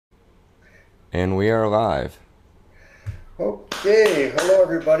And we are live. Okay, hello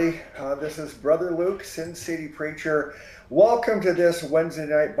everybody. This is Brother Luke, Sin City Preacher. Welcome to this Wednesday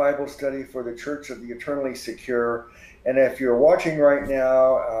night Bible study for the Church of the Eternally Secure. And if you're watching right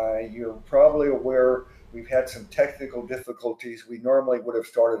now, you're probably aware we've had some technical difficulties. We normally would have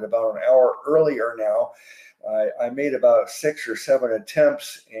started about an hour earlier now. I made about 6 or 7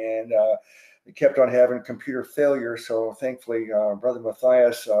 attempts and we kept on having computer failure. So thankfully, Brother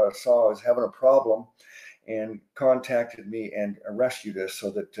Matthias saw I was having a problem and contacted me and rescued us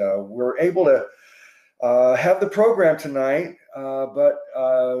so that we're able to have the program tonight. But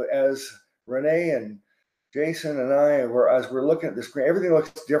as Renee and Jason and I were, as we're looking at the screen, everything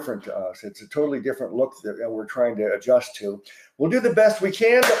looks different to us. It's a totally different look that we're trying to adjust to. We'll do the best we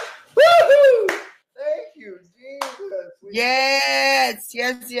can. Woohoo! Thank you, Jesus. Yes.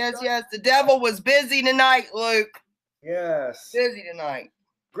 The devil was busy tonight, Luke. Yes. Busy tonight.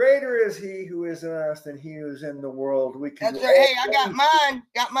 Greater is he who is in us than he who is in the world. We can. That's right. Hey, I got mine.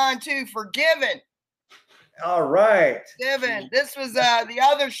 Got mine too. Forgiven. All right. Forgiven. This was the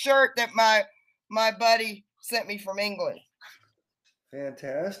other shirt that my buddy sent me from England.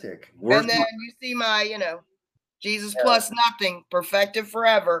 Fantastic. And then you see my, Jesus plus nothing, perfected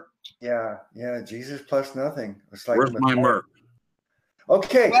forever. Yeah, Jesus plus nothing. It's like where's my Merc?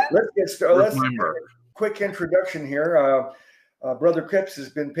 Okay, What? let's get started. Where's Let's my Merc? quick introduction here. Brother Cripps has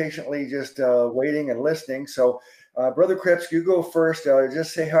been patiently just waiting and listening. So, Brother Cripps, you go first.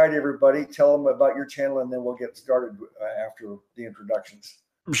 Just say hi to everybody. Tell them about your channel, and then we'll get started after the introductions.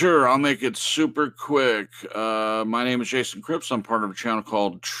 Sure, I'll make it super quick. My name is Jason Cripps. I'm part of a channel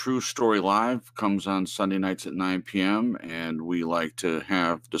called True Story Live. Comes on Sunday nights at 9 p.m. And we like to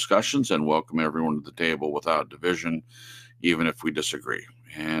have discussions and welcome everyone to the table without division, even if we disagree.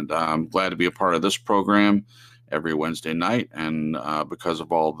 And I'm glad to be a part of this program every Wednesday night. And because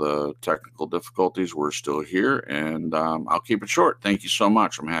of all the technical difficulties, we're still here. And I'll keep it short. Thank you so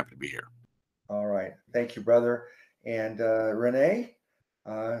much. I'm happy to be here. All right. Thank you, brother. And Renee?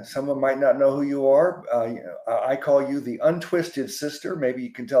 Someone might not know who you are. I call you the Untwisted Sister. Maybe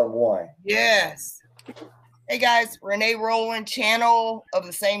you can tell them why. Yes. Hey guys, Renee Rowland, channel of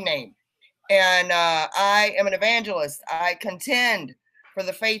the same name. And I am an evangelist. I contend for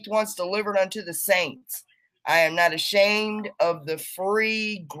the faith once delivered unto the saints. I am not ashamed of the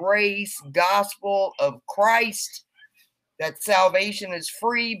free grace gospel of Christ, that salvation is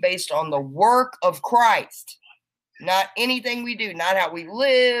free based on the work of Christ. Not anything we do, not how we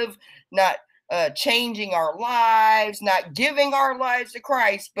live, not changing our lives, not giving our lives to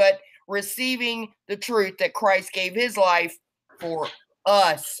Christ, but receiving the truth that Christ gave his life for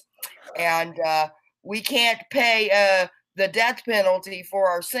us. And we can't pay the death penalty for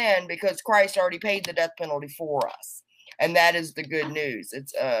our sin because Christ already paid the death penalty for us. And that is the good news.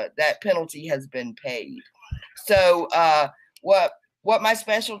 It's that penalty has been paid. So what my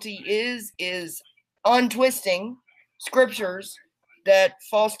specialty is untwisting scriptures that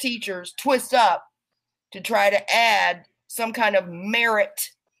false teachers twist up to try to add some kind of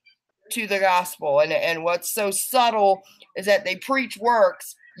merit to the gospel. And what's so subtle is that they preach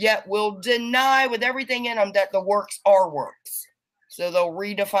works, yet will deny with everything in them that the works are works. So they'll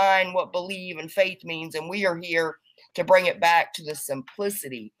redefine what believe and faith means, and we are here to bring it back to the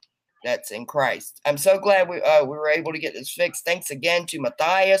simplicity that's in Christ. I'm so glad we were able to get this fixed. Thanks again to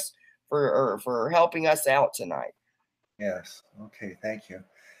Matthias for helping us out tonight. Yes. Okay. Thank you.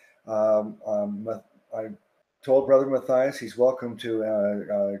 I told Brother Matthias he's welcome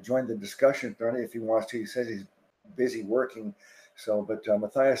to join the discussion if he wants to. He says he's busy working. So, but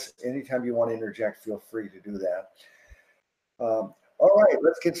Matthias, anytime you want to interject, feel free to do that. All right,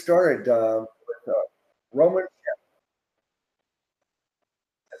 let's get started with Romans.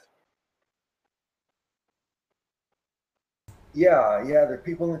 Yeah, there are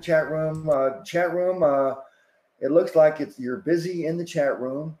people in the chat room. It looks like you're busy in the chat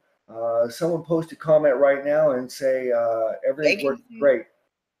room. Someone post a comment right now and say everything's working great.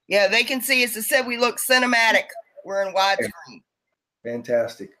 Yeah, they can see us. It said we look cinematic. We're in widescreen.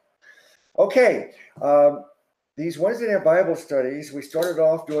 Fantastic. Okay, these Wednesday night Bible studies, we started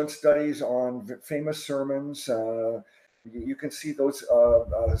off doing studies on famous sermons. You can see those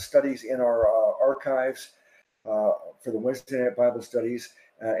studies in our archives for the Wednesday night Bible studies.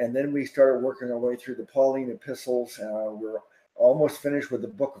 And then we started working our way through the Pauline epistles. We're almost finished with the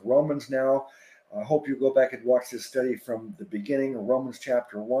book of Romans now. I hope you go back and watch this study from the beginning of Romans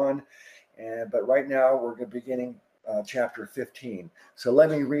chapter 1. But right now we're going to be beginning chapter 15. So let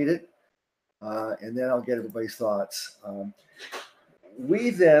me read it, and then I'll get everybody's thoughts.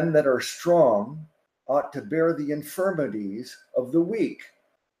 We then that are strong ought to bear the infirmities of the weak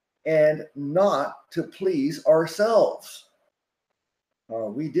and not to please ourselves.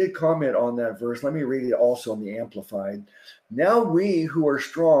 We did comment on that verse. Let me read it also in the Amplified. Now we who are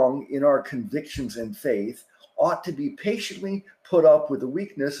strong in our convictions and faith ought to be patiently put up with the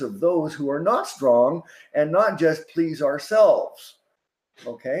weakness of those who are not strong and not just please ourselves.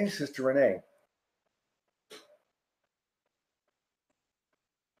 Okay, Sister Renee.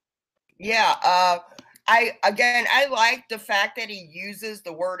 Yeah, I like the fact that he uses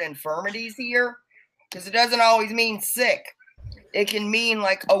the word infirmities here, because it doesn't always mean sick. It can mean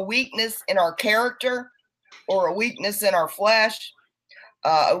like a weakness in our character, or a weakness in our flesh,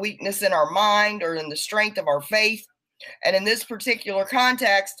 a weakness in our mind, or in the strength of our faith. And in this particular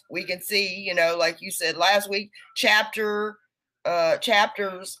context, we can see, you know, like you said last week, chapters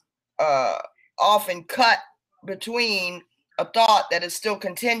often cut between a thought that is still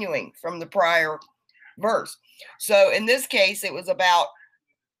continuing from the prior verse. So in this case, it was about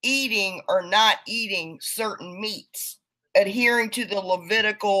eating or not eating certain meats, adhering to the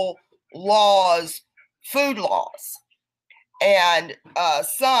Levitical laws, food laws. And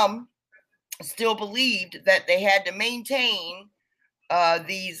some still believed that they had to maintain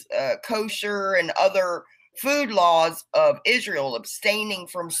these kosher and other food laws of Israel, abstaining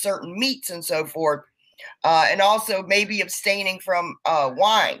from certain meats and so forth, and also maybe abstaining from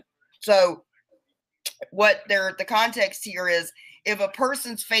wine. So what the context here is, if a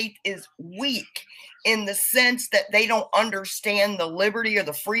person's faith is weak in the sense that they don't understand the liberty or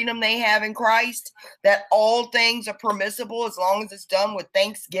the freedom they have in Christ, that all things are permissible as long as it's done with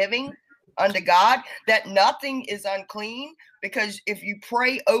thanksgiving unto God, that nothing is unclean, because if you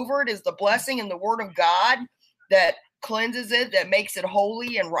pray over it as the blessing and the word of God that cleanses it, that makes it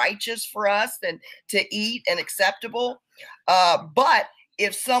holy and righteous for us and to eat and acceptable. But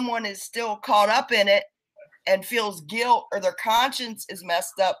if someone is still caught up in it and feels guilt, or their conscience is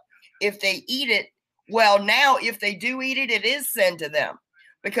messed up if they eat it, well, now if they do eat it, it is sin to them,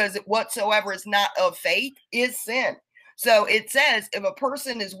 because whatsoever is not of faith is sin. So it says if a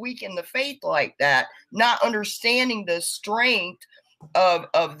person is weak in the faith like that, not understanding the strength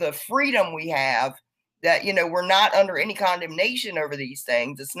of the freedom we have, that, you know, we're not under any condemnation over these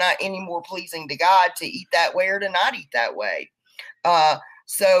things. It's not any more pleasing to God to eat that way or to not eat that way.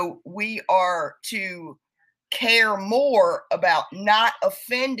 So we are to care more about not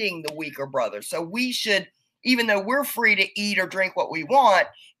offending the weaker brother. So we should, even though we're free to eat or drink what we want,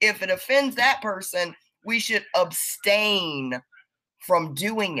 if it offends that person, we should abstain from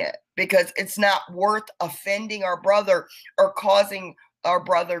doing it, because it's not worth offending our brother or causing our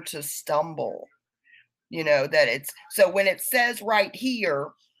brother to stumble. You know, that it's, so when it says right here,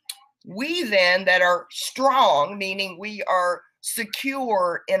 we then that are strong, meaning we are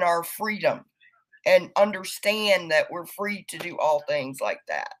secure in our freedom and understand that we're free to do all things like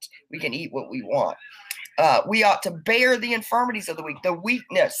that. We can eat what we want. We ought to bear the infirmities of the weak, the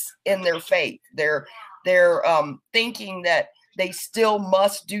weakness in their faith. They're thinking that they still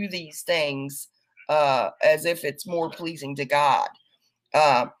must do these things as if it's more pleasing to God.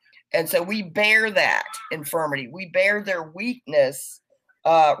 And so we bear that infirmity. We bear their weakness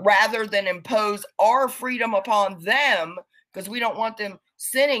rather than impose our freedom upon them, because we don't want them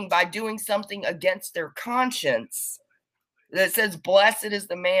sinning by doing something against their conscience. That says, blessed is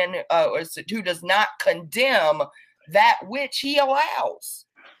the man who does not condemn that which he allows.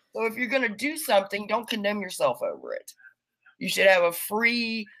 So if you're going to do something, don't condemn yourself over it. You should have a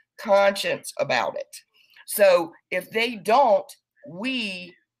free conscience about it. So if they don't,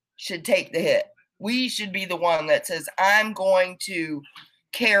 we should take the hit. We should be the one that says, I'm going to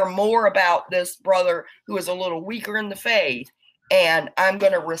care more about this brother who is a little weaker in the faith, and I'm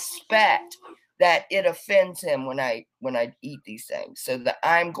going to respect that it offends him when I eat these things, so that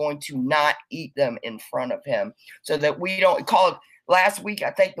I'm going to not eat them in front of him, so that we don't call it, last week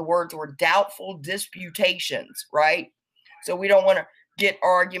I think the words were doubtful disputations, right? So we don't want to get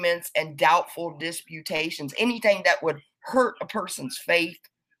arguments and doubtful disputations, anything that would hurt a person's faith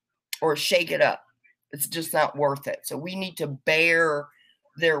or shake it up. It's just not worth it. So we need to bear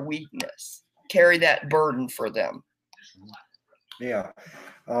their weakness, carry that burden for them. Yeah.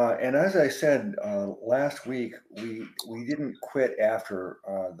 And as I said last week, we didn't quit after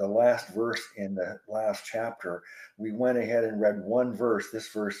the last verse in the last chapter. We went ahead and read one verse, this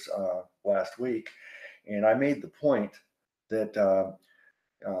verse last week, and I made the point that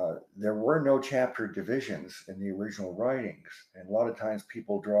there were no chapter divisions in the original writings, and a lot of times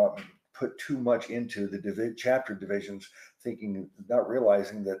people put too much into the chapter divisions, thinking, not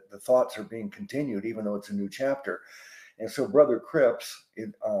realizing that the thoughts are being continued even though it's a new chapter. And so, Brother Cripps,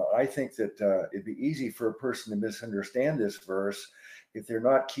 I think that it'd be easy for a person to misunderstand this verse if they're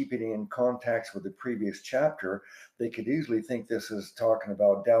not keeping in context with the previous chapter, they could easily think this is talking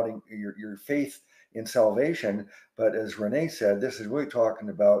about doubting your faith in salvation. But as Renee said, this is really talking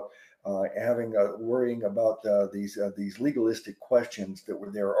about worrying about these legalistic questions that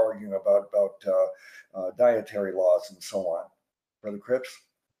they're arguing about dietary laws and so on. Brother Cripps?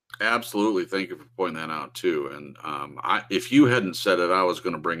 Absolutely. Thank you for pointing that out too. And if you hadn't said it, I was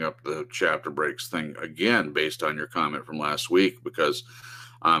going to bring up the chapter breaks thing again, based on your comment from last week, because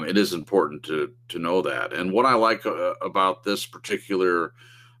it is important to know that. And what I like about this particular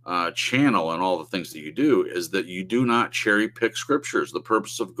channel and all the things that you do is that you do not cherry pick scriptures. The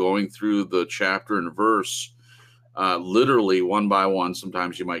purpose of going through the chapter and verse literally one by one,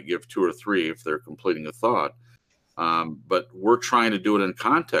 sometimes you might give 2 or 3 if they're completing a thought. But we're trying to do it in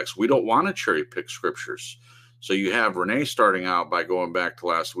context. We don't want to cherry pick scriptures. So you have Renee starting out by going back to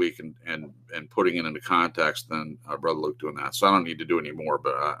last week and putting it into context, then Brother Luke doing that. So I don't need to do any more,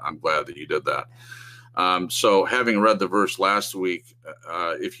 but I'm glad that you did that. So having read the verse last week,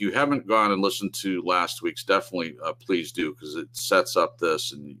 if you haven't gone and listened to last week's, definitely please do, because it sets up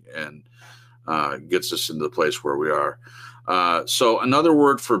this and gets us into the place where we are. So another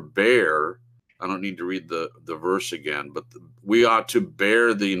word for bear, I don't need to read the verse again, but we ought to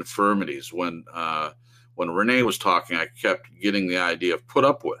bear the infirmities. When Renee was talking, I kept getting the idea of put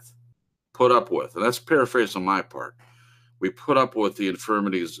up with, and that's paraphrased on my part. We put up with the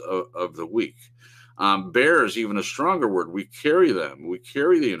infirmities of the weak. Bear is even a stronger word. We carry them. We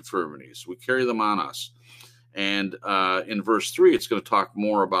carry the infirmities. We carry them on us. And in verse 3, it's going to talk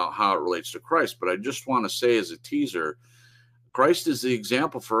more about how it relates to Christ. But I just want to say as a teaser, Christ is the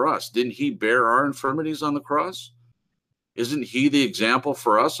example for us. Didn't he bear our infirmities on the cross? Isn't he the example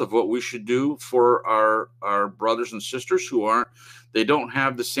for us of what we should do for our brothers and sisters who they don't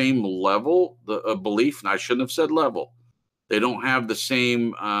have the same level of belief? And I shouldn't have said level. They don't have the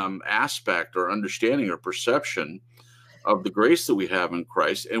same aspect or understanding or perception of the grace that we have in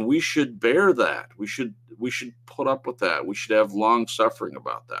Christ. And we should bear that. We should put up with that. We should have long suffering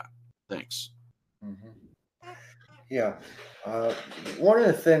about that. Thanks. Mm-hmm. Yeah. One of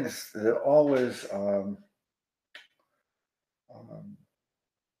the things that always,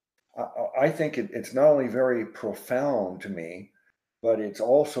 I think it's not only very profound to me, but it's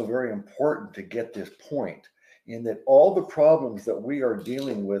also very important to get this point, in that all the problems that we are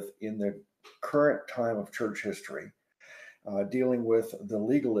dealing with in the current time of church history, dealing with the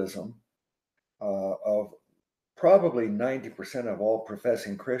legalism of probably 90% of all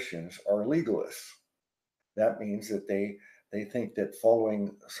professing Christians are legalists. That means that they think that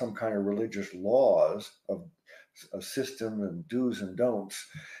following some kind of religious laws of a system and do's and don'ts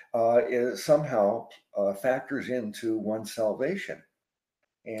is somehow factors into one's salvation.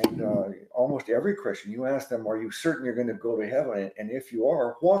 And almost every Christian, you ask them, are you certain you're going to go to heaven? And if you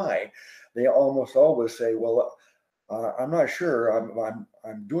are, why? They almost always say, well, I'm not sure.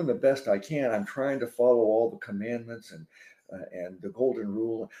 I'm doing the best I can. I'm trying to follow all the commandments and the golden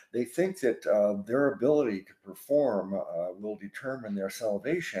rule. They think that their ability to perform will determine their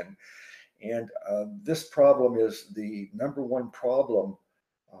salvation. And this problem is the number one problem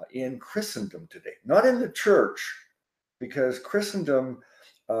in Christendom today, not in the church, because Christendom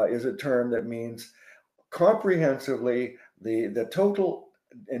is a term that means comprehensively the total,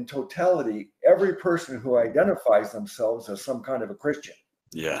 in totality, every person who identifies themselves as some kind of a Christian.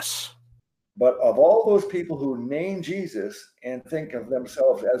 Yes. But of all those people who name Jesus and think of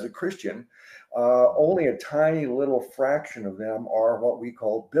themselves as a Christian, only a tiny little fraction of them are what we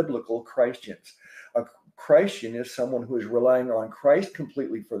call biblical Christians. A Christian is someone who is relying on Christ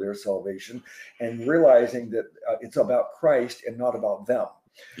completely for their salvation and realizing that it's about Christ and not about them.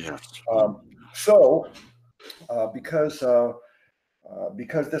 Yes.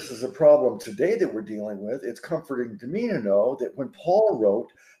 Because this is a problem today that we're dealing with, it's comforting to me to know that when Paul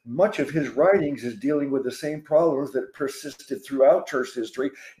wrote, much of his writings is dealing with the same problems that persisted throughout church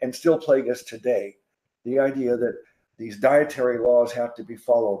history and still plague us today. The idea that these dietary laws have to be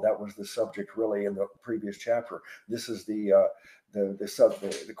followed, that was the subject really in the previous chapter. This is the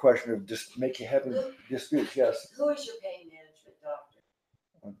question of just making heaven disputes. Yes. Who is your pain management doctor?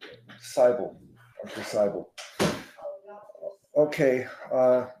 Seibel, Dr. Seibel. Okay,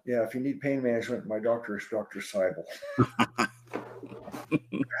 yeah, if you need pain management, my doctor is Dr. Seibel.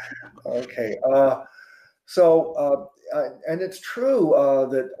 Okay, and it's true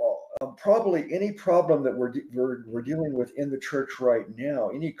that probably any problem that we're dealing with in the church right now,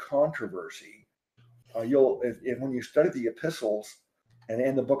 any controversy, if when you study the epistles and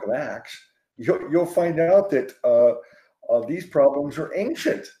in the book of Acts, you'll find out that these problems are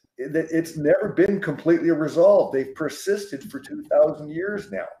ancient. it's never been completely resolved. They've persisted for 2,000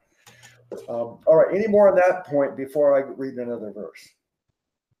 years now. All right, any more on that point before I read another verse?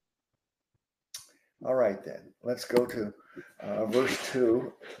 All right, then, let's go to verse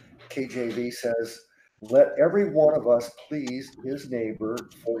 2. KJV says, "Let every one of us please his neighbor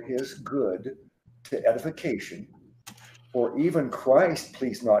for his good to edification. For even Christ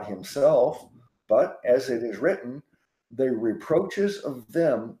pleased not himself, but as it is written, the reproaches of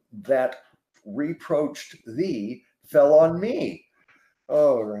them that reproached thee fell on me."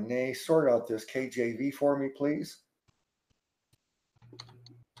 Oh, Renee, sort out this KJV for me, please.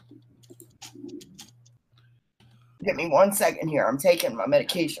 Give me 1 second here. I'm taking my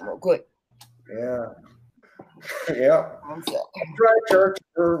medication real quick. Yeah. Yeah. 1 second. That's right, church.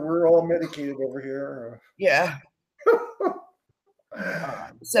 We're all medicated over here. Yeah.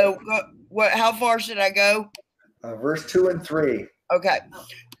 So what? How far should I go? Verse 2 and 3. Okay.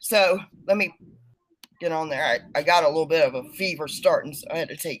 So let me get on there. I got a little bit of a fever starting, so I had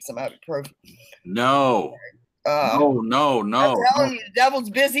to take some ibuprofen. No. No. I'm telling you, the devil's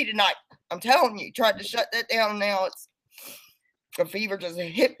busy tonight. I'm telling you, tried to shut that down. Now it's the fever just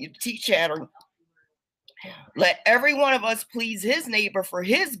hit you, teeth chattering. Let every one of us please his neighbor for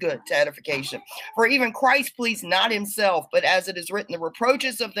his good to edification. For even Christ pleased not himself, but as it is written, the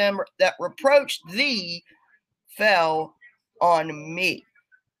reproaches of them that reproached thee fell on me.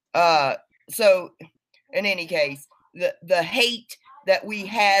 So in any case, the hate that we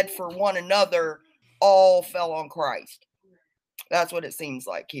had for one another all fell on Christ. That's what it seems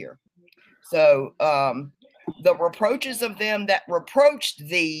like here. So the reproaches of them that reproached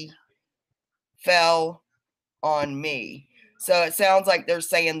thee fell on me. So it sounds like they're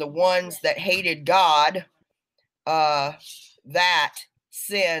saying the ones that hated God, that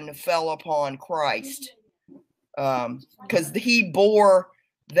sin fell upon Christ. Because he bore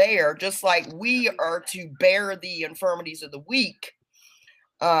there, just like we are to bear the infirmities of the weak.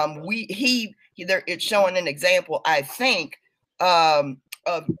 It's showing an example, I think, of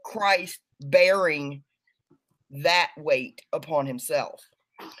Christ bearing that weight upon himself.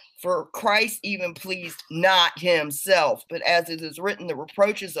 For Christ even pleased not himself, but as it is written, the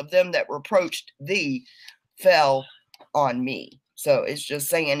reproaches of them that reproached thee fell on me. So it's just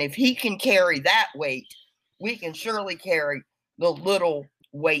saying, if he can carry that weight, we can surely carry the little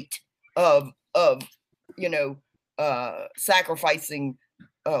weight of sacrificing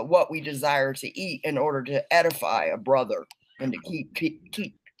what we desire to eat in order to edify a brother and to keep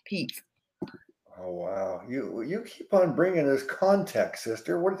peace. Oh, wow. You keep on bringing us context,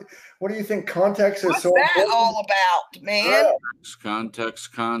 sister. What do you think context is? What's so that important? all about, man?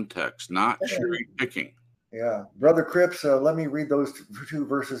 Context, not cherry picking. Yeah. Brother Cripps, let me read those two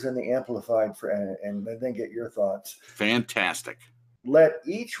verses in the Amplified and then get your thoughts. Fantastic. Let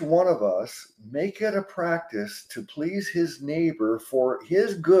each one of us make it a practice to please his neighbor for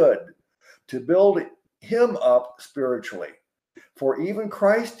his good, to build him up spiritually. For even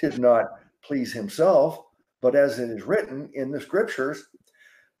Christ did not please himself, but as it is written in the scriptures,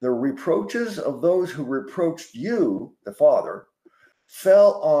 the reproaches of those who reproached you, the Father,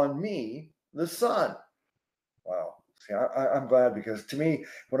 fell on me, the Son. Wow. See, I'm glad, because to me,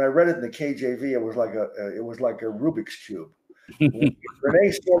 when I read it in the KJV, it was like a Rubik's Cube.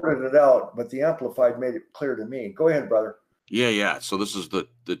 Renee sorted it out, but the Amplified made it clear to me. Go ahead, brother. Yeah. So this is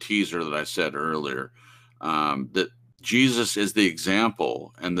the teaser that I said earlier, that Jesus is the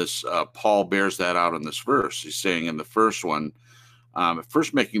example, and this Paul bears that out in this verse. He's saying in the first one,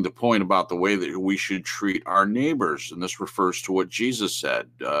 first making the point about the way that we should treat our neighbors, and this refers to what Jesus said.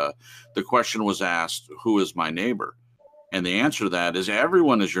 The question was asked, "Who is my neighbor?" And the answer to that is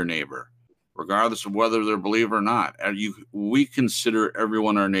everyone is your neighbor, regardless of whether they're a believer or not. We consider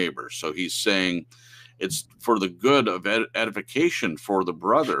everyone our neighbor. So he's saying it's for the good of edification for the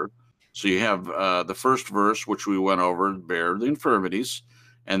brother. So you have the first verse, which we went over, bear the infirmities.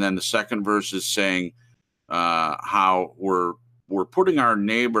 And then the second verse is saying how we're putting our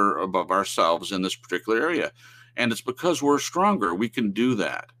neighbor above ourselves in this particular area. And it's because we're stronger. We can do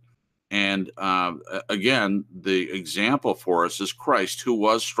that. And again, the example for us is Christ, who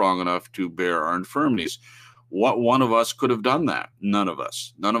was strong enough to bear our infirmities. What one of us could have done that? None of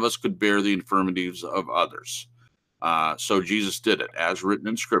us. None of us could bear the infirmities of others. So Jesus did it, as written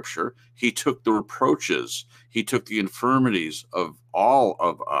in Scripture. He took the reproaches. He took the infirmities of all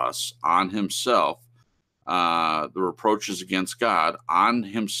of us on himself, the reproaches against God on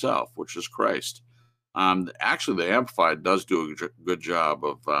himself, which is Christ. Actually, the Amplified does do a good job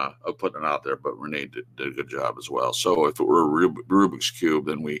of putting it out there, but Renee did a good job as well. So if it were a Rubik's Cube,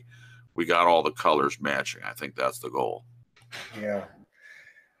 then we got all the colors matching. I think that's the goal. Yeah.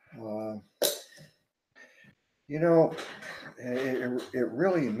 You know, it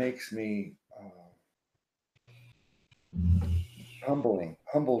really makes me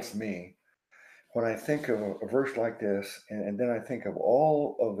humbles me when I think of a verse like this, and then I think of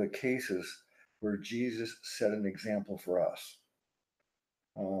all of the cases where Jesus set an example for us.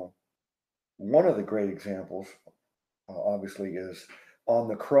 One of the great examples, obviously, is on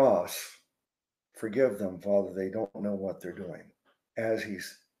the cross. Forgive them, Father, they don't know what they're doing, as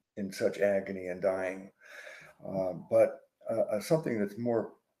he's in such agony and dying. But something that's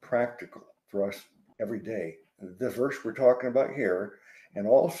more practical for us every day, the verse we're talking about here, and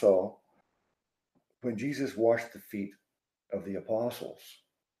also when Jesus washed the feet of the apostles.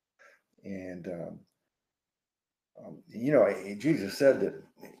 And, Jesus said that,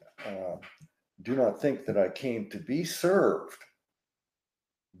 do not think that I came to be served,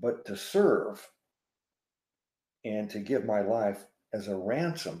 but to serve and to give my life as a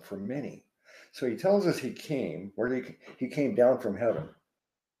ransom for many. So he tells us he came, he came down from heaven,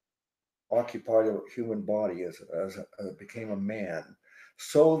 occupied a human body became a man,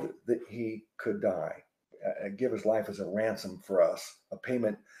 so that he could die, give his life as a ransom for us, a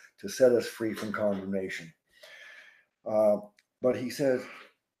payment to set us free from condemnation. But he says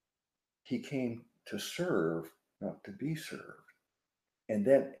he came to serve, not to be served. And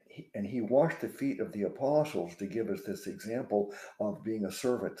then he washed the feet of the apostles to give us this example of being a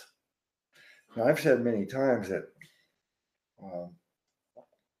servant. Now, I've said many times that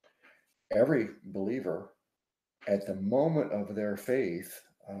every believer, at the moment of their faith,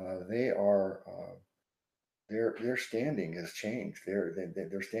 their standing has changed.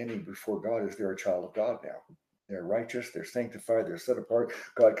 They're standing before God as they're a child of God now. They're righteous, they're sanctified, they're set apart.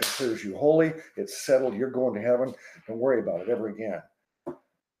 God considers you holy. It's settled. You're going to heaven. Don't worry about it ever again.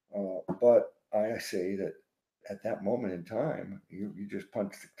 But I say that at that moment in time, you just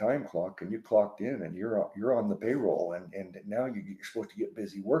punched the time clock and you clocked in, and you're on the payroll, and now you're supposed to get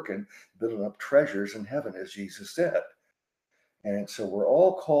busy working, building up treasures in heaven, as Jesus said. And so we're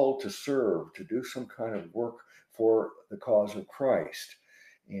all called to serve, to do some kind of work for the cause of Christ.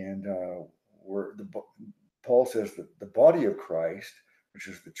 And Paul says that the body of Christ, which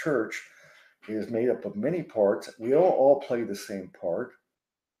is the church, is made up of many parts. We all play the same part.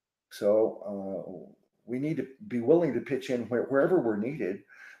 So we need to be willing to pitch in wherever we're needed,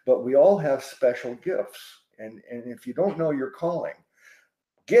 but we all have special gifts. And if you don't know your calling,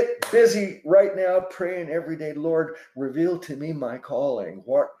 get busy right now praying every day, Lord, reveal to me my calling.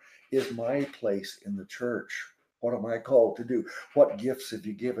 What is my place in the church? What am I called to do? What gifts have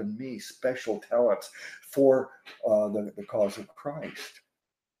you given me? Special talents for the cause of Christ,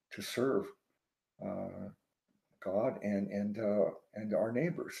 to serve God and our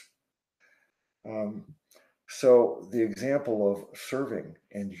neighbors. So the example of serving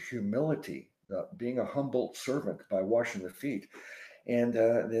and humility, being a humble servant by washing the feet. And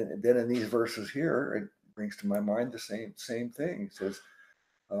then in these verses here, it brings to my mind the same thing. It says,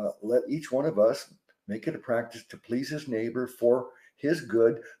 let each one of us make it a practice to please his neighbor for his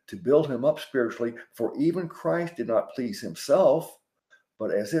good, to build him up spiritually. For even Christ did not please himself,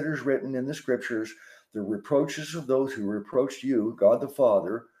 but as it is written in the scriptures, the reproaches of those who reproached you, God the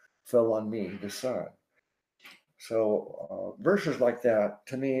Father, fell on me, the Son. So verses like that,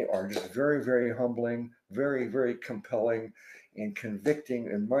 to me, are just very, very humbling, very, very compelling, and convicting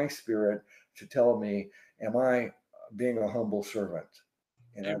in my spirit to tell me, am I being a humble servant?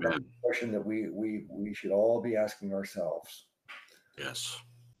 And that's a question that we should all be asking ourselves. Yes.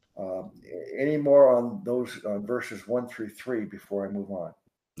 Any more on those verses 1 through 3 before I move on?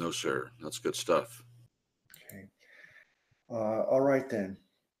 No, sir. That's good stuff. Okay. All right, then.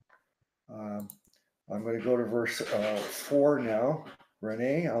 I'm going to go to verse 4 now.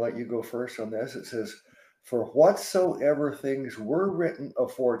 Renee, I'll let you go first on this. It says, for whatsoever things were written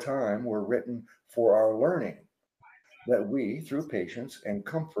aforetime were written for our learning, that we, through patience and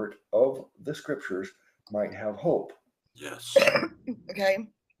comfort of the scriptures, might have hope. Yes. Okay.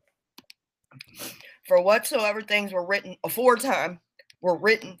 For whatsoever things were written aforetime were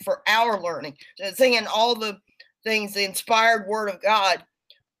written for our learning. So saying all the things, the inspired word of God,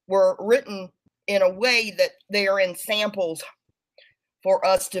 were written in a way that they are in samples for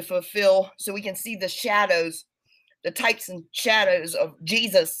us to fulfill, so we can see the shadows, the types and shadows of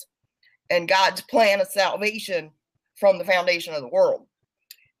Jesus and God's plan of salvation from the foundation of the world.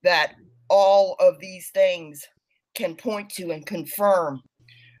 That all of these things can point to and confirm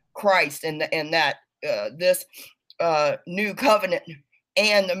Christ, and that this new covenant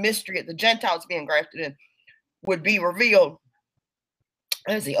and the mystery of the Gentiles being grafted in would be revealed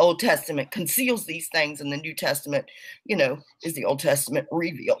as the Old Testament conceals these things, and the New Testament, is the Old Testament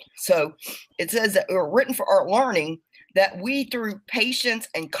revealed. So it says that we were written for our learning, that we through patience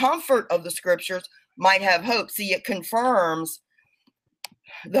and comfort of the scriptures might have hope. See, it confirms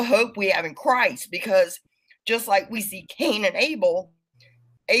the hope we have in Christ, because just like we see Cain and Abel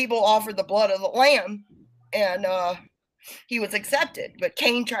offered the blood of the lamb, and he was accepted, but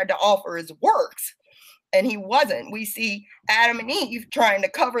Cain tried to offer his works, and he wasn't. We see Adam and Eve trying to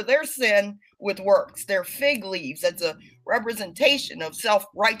cover their sin with works, their fig leaves. That's a representation of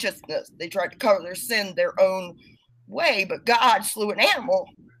self-righteousness. They tried to cover their sin their own way, but God slew an animal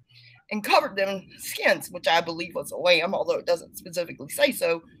and covered them in skins, which I believe was a lamb, although it doesn't specifically say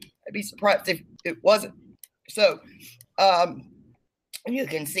so. I'd be surprised if it wasn't. So you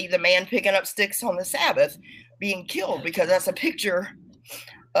can see the man picking up sticks on the Sabbath being killed, because that's a picture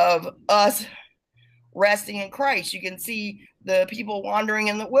of us resting in Christ. You can see the people wandering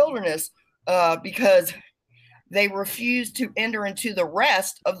in the wilderness because they refused to enter into the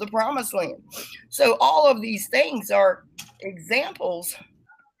rest of the promised land. So all of these things are examples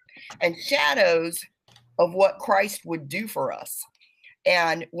and shadows of what Christ would do for us.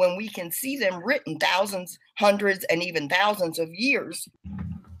 And when we can see them written thousands, hundreds, and even thousands of years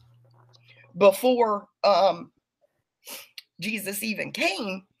before Jesus even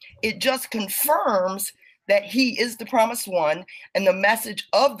came, it just confirms that he is the promised one, and the message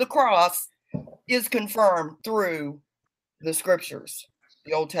of the cross is confirmed through the scriptures,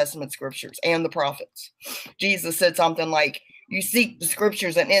 the Old Testament scriptures and the prophets. Jesus said something like, you seek the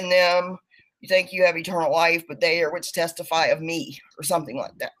scriptures, and in them you think you have eternal life, but they are which testify of me, or something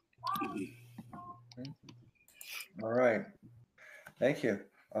like that. All right. Thank you.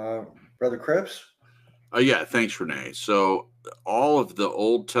 Brother Cripps? Yeah, thanks, Renee. So all of the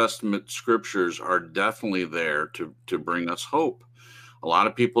Old Testament scriptures are definitely there to bring us hope. A lot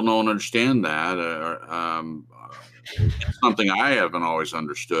of people don't understand that. It's something I haven't always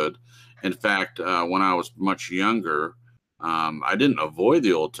understood. In fact, when I was much younger, I didn't avoid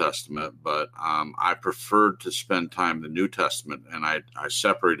the Old Testament, but I preferred to spend time in the New Testament, and I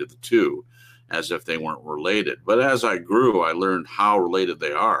separated the two as if they weren't related. But as I grew, I learned how related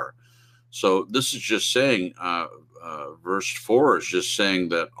they are. So this is just saying, verse 4 is just saying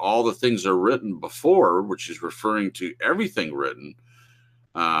that all the things that are written before, which is referring to everything written,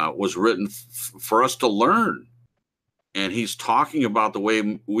 was written for us to learn. And he's talking about the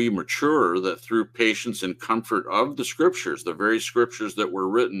way we mature, that through patience and comfort of the scriptures, the very scriptures that were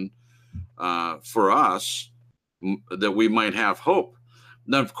written for us, that we might have hope.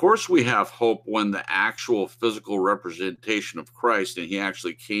 Now, of course, we have hope when the actual physical representation of Christ, and he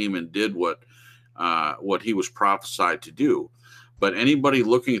actually came and did what he was prophesied to do. But anybody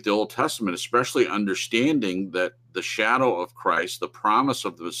looking at the Old Testament, especially understanding that the shadow of Christ, the promise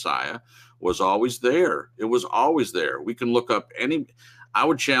of the Messiah, was always there. It was always there. We can look up I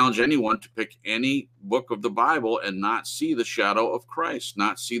would challenge anyone to pick any book of the Bible and not see the shadow of Christ,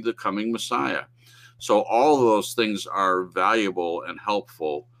 not see the coming Messiah. So all of those things are valuable and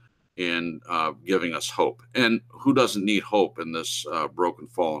helpful in giving us hope. And who doesn't need hope in this broken,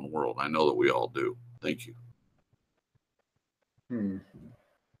 fallen world? I know that we all do. Thank you.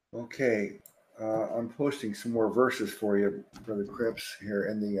 Okay. I'm posting some more verses for you, Brother Cripps, here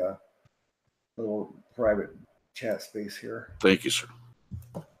in the little private chat space here. Thank you, sir.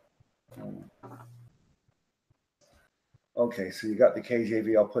 Okay, so you got the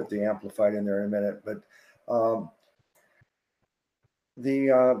KJV. I'll put the Amplified in there in a minute, but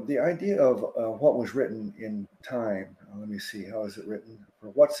the idea of what was written in time. Let me see. How is it written? For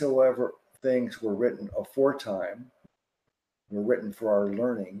whatsoever things were written aforetime were written for our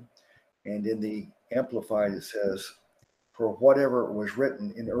learning, and in the Amplified it says, for whatever was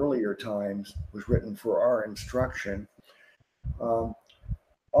written in earlier times was written for our instruction.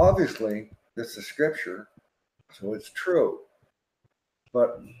 Obviously, this is scripture, so it's true.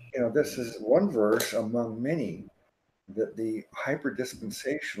 But this is one verse among many that the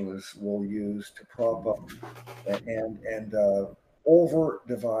hyper-dispensationalists will use to prop up and over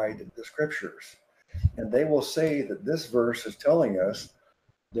divide the scriptures. And they will say that this verse is telling us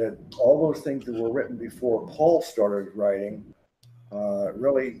that all those things that were written before Paul started writing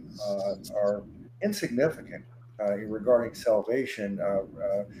really are insignificant regarding salvation.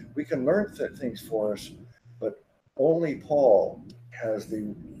 We can learn things for us, but only Paul has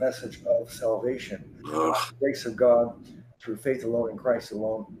the message of salvation, the grace of God through faith alone in Christ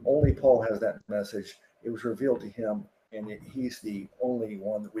alone. Only Paul has that message. It was revealed to him, and he's the only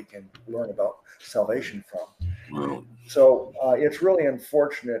one that we can learn about salvation from. Well, So it's really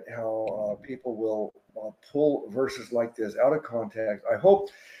unfortunate how people will pull verses like this out of context. I hope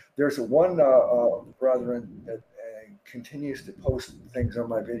there's one brethren that continues to post things on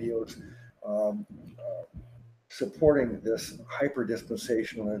my videos supporting this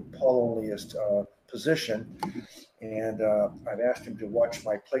hyper-dispensational and Paul-onlyist position. And I've asked him to watch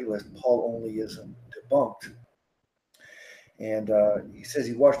my playlist, Paul-onlyism Debunked. And he says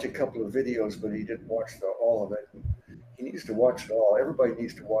he watched a couple of videos, but he didn't watch all of it. He needs to watch it all. Everybody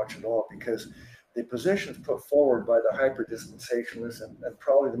needs to watch it all, because the positions put forward by the hyper-dispensationalists, and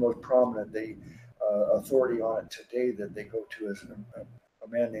probably the most prominent authority on it today that they go to is a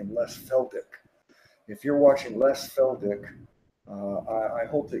man named Les Feldick. If you're watching Les Feldick, I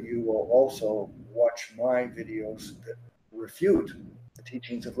hope that you will also watch my videos that refute the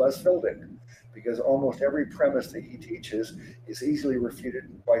teachings of Les Feldick, because almost every premise that he teaches is easily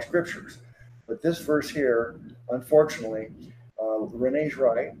refuted by scriptures. But this verse here, unfortunately, Renee's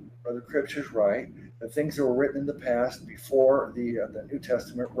right, Brother Cripps is right. The things that were written in the past before the New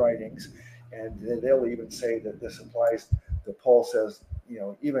Testament writings, and they'll even say that this applies that Paul says,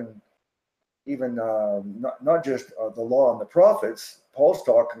 even not just the law and the prophets. Paul's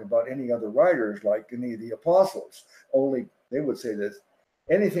talking about any other writers, like any of the apostles. Only they would say this: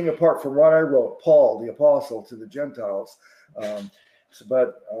 anything apart from what I wrote, Paul, the apostle, to the Gentiles.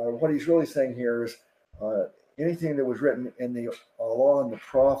 But what he's really saying here is anything that was written in the law and the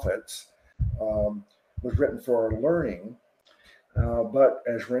prophets was written for our learning. But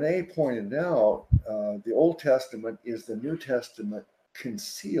as Renee pointed out, the Old Testament is the New Testament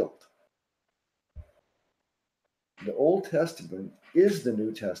concealed. The Old Testament is the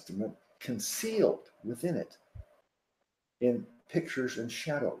New Testament concealed within it in pictures and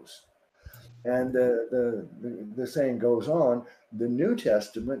shadows. And the saying goes on, the New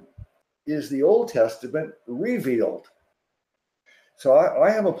Testament is the Old Testament revealed. So I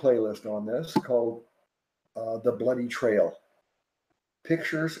have a playlist on this called The Bloody Trail,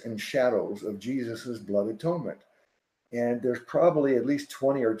 Pictures and Shadows of Jesus's Blood Atonement. And there's probably at least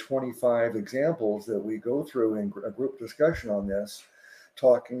 20 or 25 examples that we go through in a group discussion on this,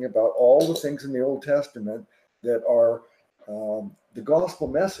 talking about all the things in the Old Testament that are the gospel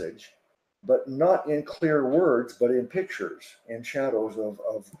message, but not in clear words, but in pictures and shadows of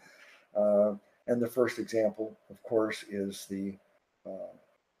and the first example, of course, is the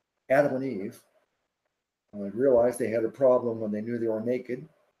Adam and Eve realized they had a problem when they knew they were naked.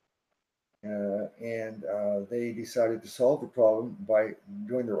 And they decided to solve the problem by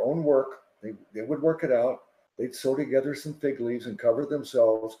doing their own work. They would work it out. They'd sew together some fig leaves and cover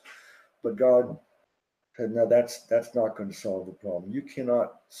themselves. But God said, no, that's not going to solve the problem. You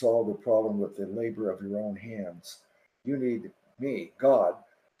cannot solve the problem with the labor of your own hands. You need me, God,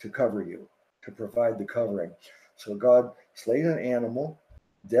 to cover you, to provide the covering. So God slayed an animal.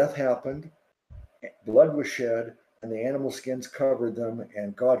 Death happened. Blood was shed. And the animal skins covered them,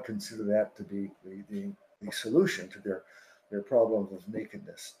 and God considered that to be the solution to their problem of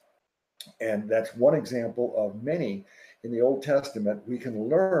nakedness. And that's one example of many in the Old Testament. We can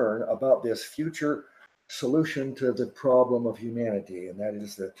learn about this future solution to the problem of humanity, and that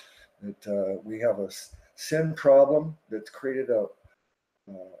is that we have a sin problem that's created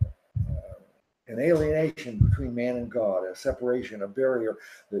an alienation between man and God, a separation, a barrier,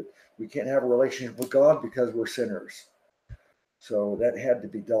 that we can't have a relationship with God because we're sinners. So that had to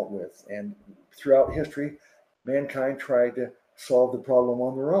be dealt with. And throughout history, mankind tried to solve the problem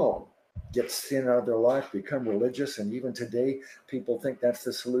on their own, get sin out of their life, become religious. And even today, people think that's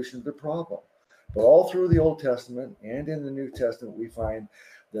the solution to the problem. But all through the Old Testament and in the New Testament, we find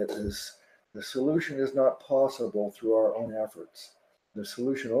that the solution is not possible through our own efforts. The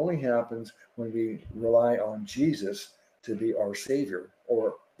solution only happens when we rely on Jesus to be our Savior,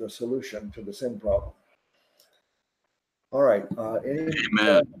 or the solution to the sin problem. All right.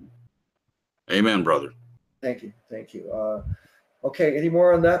 Amen. Amen, brother. Thank you. Thank you. Okay. Any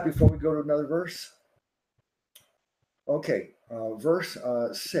more on that before we go to another verse? Okay. Verse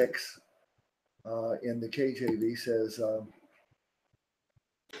 6 in the KJV says,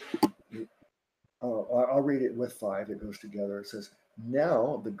 I'll read it with 5. It goes together. It says,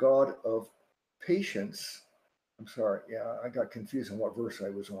 now the God of patience. I'm sorry. Yeah, I got confused on what verse I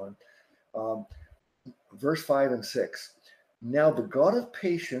was on. Verse 5 and 6. Now the God of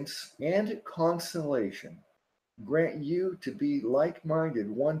patience and consolation grant you to be like-minded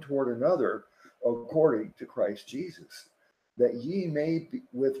one toward another according to Christ Jesus, that ye may be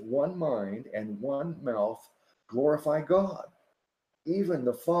with one mind and one mouth glorify God, even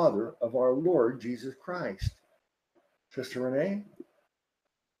the Father of our Lord Jesus Christ. Sister Renee?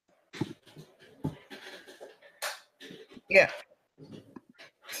 Yeah.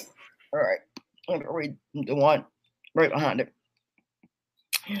 All right. I'm going to read the one right behind it.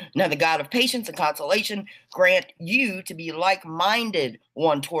 Now the God of patience and consolation grant you to be like-minded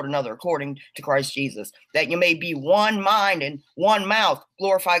one toward another according to Christ Jesus, that you may be one mind and one mouth,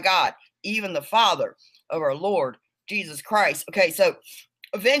 glorify God, even the Father of our Lord Jesus Christ. Okay, so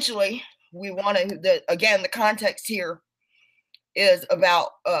eventually we want to, again, the context here is about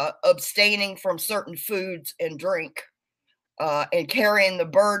abstaining from certain foods and drink and carrying the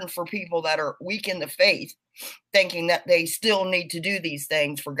burden for people that are weak in the faith, thinking that they still need to do these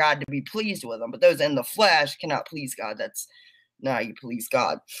things for God to be pleased with them. But those in the flesh cannot please God. That's not how you please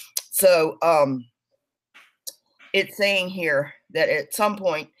God. So it's saying here that at some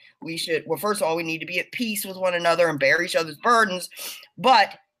point we should, well, first of all, we need to be at peace with one another and bear each other's burdens.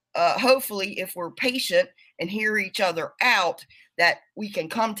 But hopefully, if we're patient and hear each other out, that we can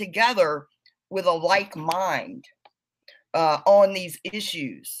come together with a like mind on these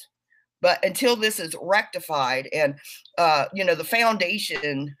issues. But until this is rectified and, the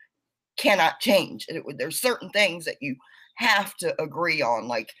foundation cannot change. There's certain things that you have to agree on.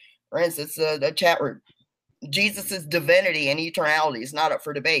 Like, for instance, the chat room, Jesus' divinity and eternality is not up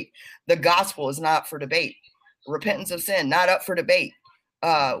for debate. The gospel is not for debate. Repentance of sin, not up for debate.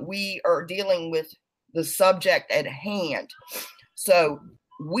 We are dealing with the subject at hand. So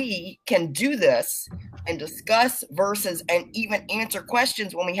we can do this and discuss verses and even answer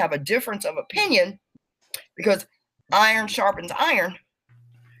questions when we have a difference of opinion, because iron sharpens iron,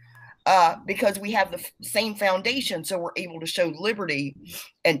 because we have the same foundation. So we're able to show liberty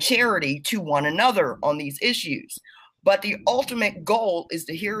and charity to one another on these issues. But the ultimate goal is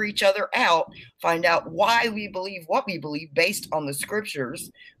to hear each other out, find out why we believe what we believe based on the scriptures,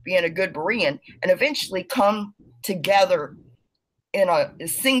 being a good Berean, and eventually come together in a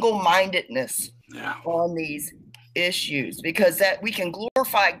single-mindedness on these issues, because that we can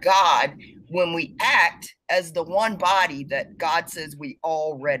glorify God when we act as the one body that God says we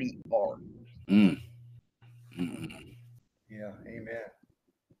already are. Yeah, amen.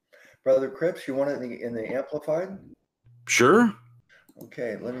 Brother Cripps, you want it in the Amplified? Sure.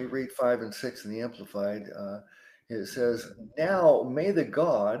 Okay, let me read 5 and 6 in the Amplified. It says, "Now may the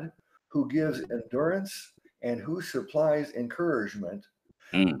God who gives endurance and who supplies encouragement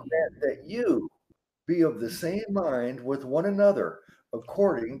grant that you be of the same mind with one another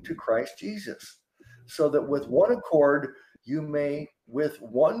according to Christ Jesus, so that with one accord you may with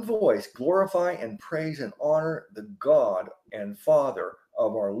one voice glorify and praise and honor the God and Father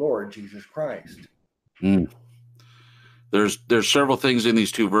of our Lord Jesus Christ." There's several things in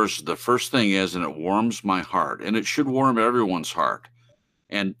these two verses. The first thing is, and it warms my heart, and it should warm everyone's heart.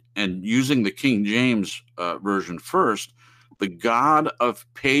 And using the King James version first, the God of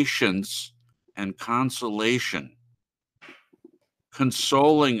patience and consolation,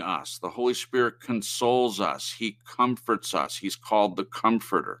 consoling us. The Holy Spirit consoles us. He comforts us. He's called the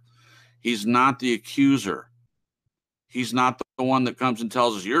Comforter. He's not the accuser. He's not the one that comes and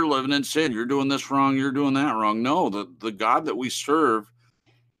tells us, you're living in sin, you're doing this wrong, you're doing that wrong. No, the God that we serve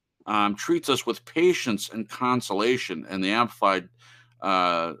treats us with patience and consolation. And the Amplified,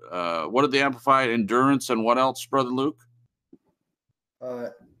 what did the Amplified? Endurance and what else, Brother Luke?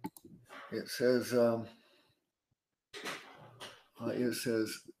 It says,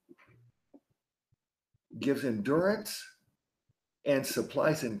 gives endurance and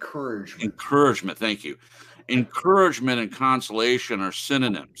supplies encouragement. Encouragement, thank you. Encouragement and consolation are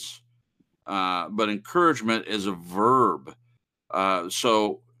synonyms, but encouragement is a verb.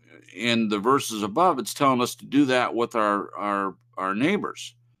 So in the verses above, it's telling us to do that with our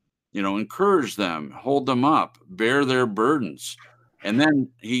neighbors. Encourage them, hold them up, bear their burdens. And then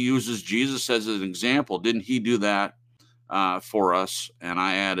he uses Jesus as an example. Didn't he do that for us? And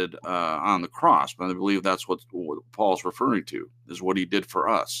I added on the cross, but I believe that's what Paul's referring to, is what he did for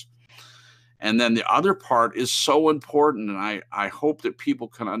us. And then the other part is so important, and I hope that people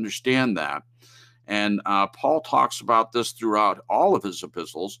can understand that. And Paul talks about this throughout all of his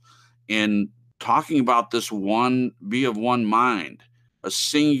epistles in talking about this be of one mind, a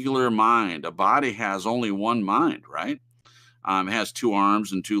singular mind. A body has only one mind, right? It has 2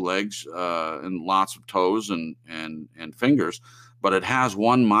 arms and 2 legs and lots of toes and fingers, but it has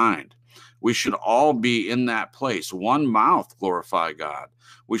one mind. We should all be in that place. One mouth, glorify God.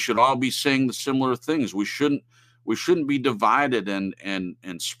 We should all be saying the similar things. We shouldn't be divided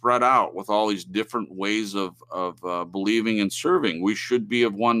and spread out with all these different ways of believing and serving. We should be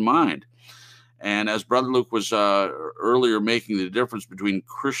of one mind. And as Brother Luke was earlier making the difference between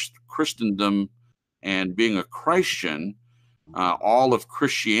Christendom and being a Christian, all of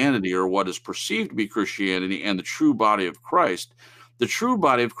Christianity, or what is perceived to be Christianity, and the true body of Christ. The true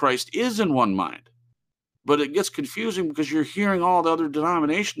body of Christ is in one mind. But it gets confusing because you're hearing all the other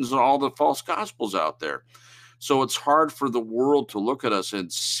denominations and all the false gospels out there. So it's hard for the world to look at us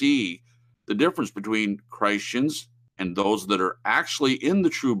and see the difference between Christians and those that are actually in the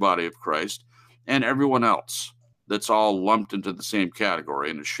true body of Christ and everyone else that's all lumped into the same category,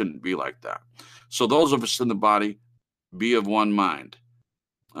 and it shouldn't be like that. So those of us in the body, be of one mind.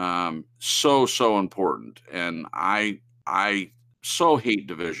 So important. And I so hate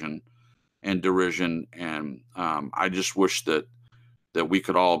division and derision, and I just wish that we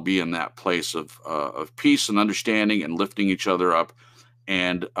could all be in that place of peace and understanding and lifting each other up,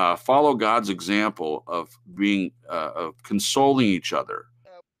 and follow God's example of being of consoling each other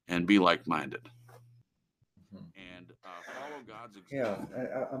and be like-minded. And follow God's example.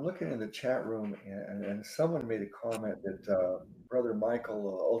 Yeah, I'm looking in the chat room, and someone made a comment that Brother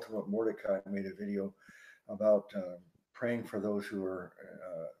Michael, Ultimate Mordecai, made a video about praying for those who are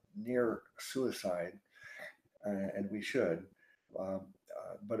near suicide, and we should.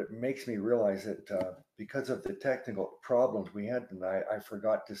 But it makes me realize that because of the technical problems we had tonight, I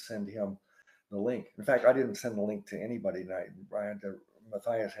forgot to send him the link. In fact, I didn't send the link to anybody tonight.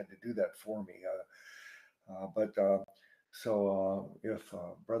 Matthias had to do that for me. So if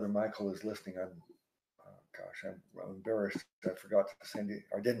Brother Michael is listening, I'm embarrassed. I forgot to send you,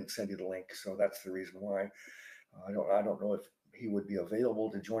 or didn't send you the link. So that's the reason why. I don't know if he would be available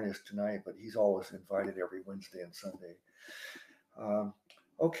to join us tonight, but he's always invited every Wednesday and Sunday.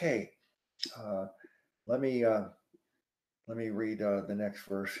 Okay, let me read the next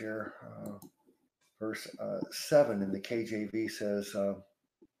verse here. Verse 7 in the KJV says,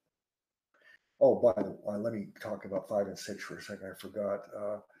 oh, by the way, let me talk about 5 and 6 for a second. I forgot.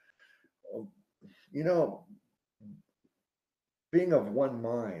 Being of one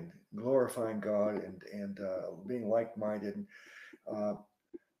mind, glorifying God, and being like-minded.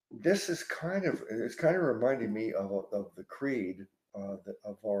 This is kind of reminding me of the creed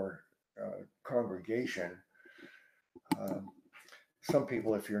of our congregation. Some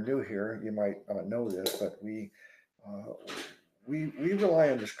people, if you're new here, you might not know this, but we rely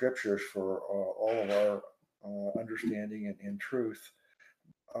on the scriptures for all of our understanding and truth.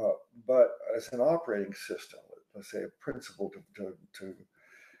 But as an operating system, let's say a principle to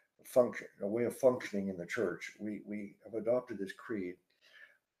function, a way of functioning in the church, we have adopted this creed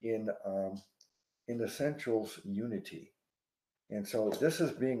in essentials unity. And so this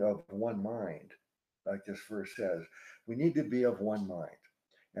is being of one mind, like this verse says. We need to be of one mind.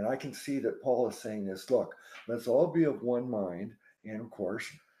 And I can see that Paul is saying this, look, let's all be of one mind. And of course,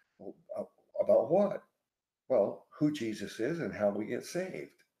 about what? Well, who Jesus is and how we get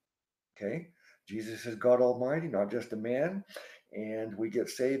saved. Okay? Jesus is God Almighty, not just a man. And we get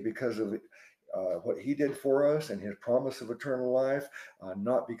saved because of what he did for us and his promise of eternal life,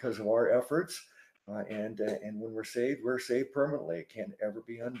 not because of our efforts. And when we're saved permanently. It can't ever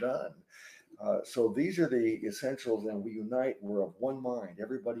be undone. So these are the essentials, and we unite. We're of one mind,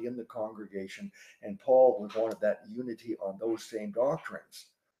 everybody in the congregation. And Paul was wanted that unity on those same doctrines.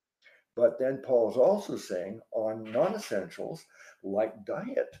 But then Paul is also saying on non-essentials like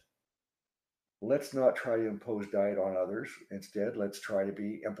diet, let's not try to impose diet on others. Instead, let's try to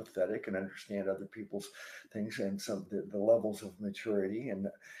be empathetic and understand other people's things and some the levels of maturity. And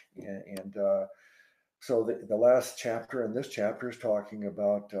so the last chapter in this chapter is talking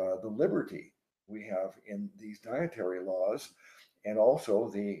about the liberty we have in these dietary laws, and also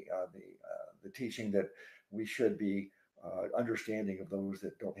the teaching that we should be understanding of those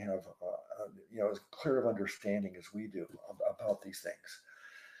that don't have as clear of understanding as we do about these things.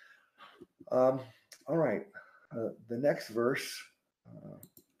 All right, the next verse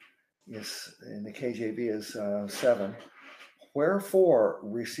is in the KJV is 7. Wherefore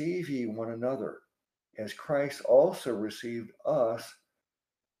receive ye one another, as Christ also received us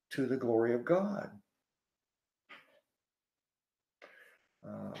to the glory of God.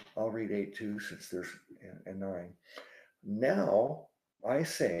 I'll read 8 too, since there's and 9. Now I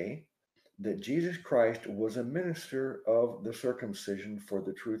say that Jesus Christ was a minister of the circumcision for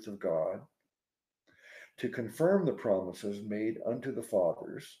the truth of God, to confirm the promises made unto the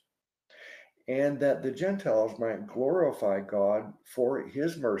fathers, and that the Gentiles might glorify God for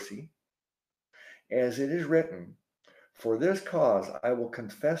his mercy, as it is written, for this cause I will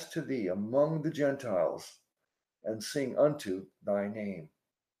confess to thee among the Gentiles, and sing unto thy name.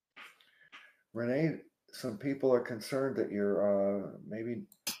 Renee, some people are concerned that you're maybe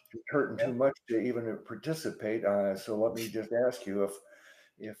hurting too much to even participate. So let me just ask you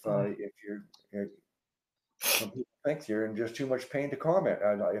if you're some people Thanks. You're in just too much pain to comment.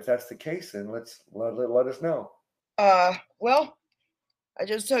 If that's the case, then let us know. Well, I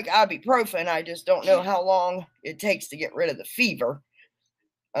just took ibuprofen. I just don't know how long it takes to get rid of the fever.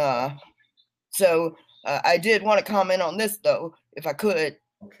 So I did want to comment on this, though, if I could.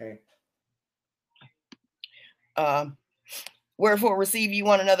 Okay. Wherefore receive ye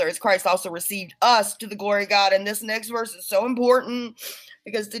one another as Christ also received us to the glory of God. And this next verse is so important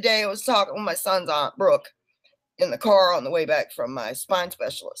because today I was talking with my son's Aunt Brooke in the car on the way back from my spine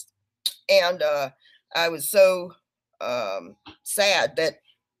specialist. And I was so sad that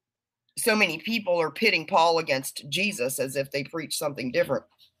so many people are pitting Paul against Jesus as if they preach something different.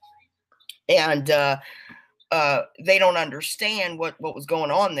 And they don't understand what was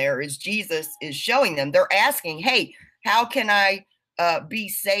going on there. Is Jesus is showing them. They're asking, hey, how can I be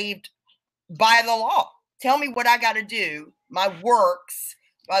saved by the law? Tell me what I got to do, my works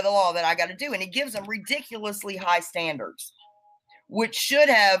by the law that I got to do. And he gives them ridiculously high standards, which should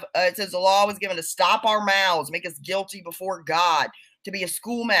have, it says the law was given to stop our mouths, make us guilty before God, to be a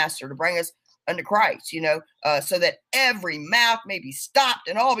schoolmaster, to bring us unto Christ, so that every mouth may be stopped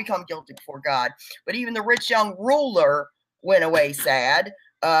and all become guilty before God. But even the rich young ruler went away sad.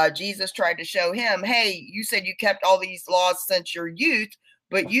 Jesus tried to show him, hey, you said you kept all these laws since your youth,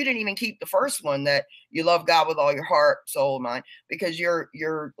 but you didn't even keep the first one, that you love God with all your heart, soul, and mind, because you're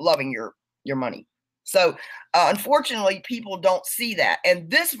loving your money. So unfortunately, people don't see that. And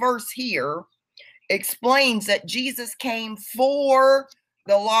this verse here explains that Jesus came for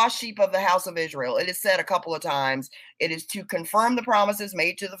the lost sheep of the house of Israel. It is said a couple of times. It is to confirm the promises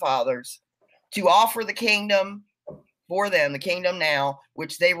made to the fathers, to offer the kingdom for them, the kingdom now,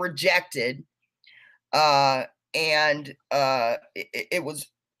 which they rejected. And it was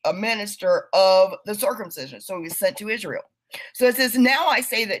a minister of the circumcision. So he was sent to Israel. So it says, now I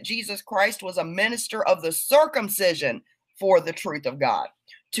say that Jesus Christ was a minister of the circumcision for the truth of God,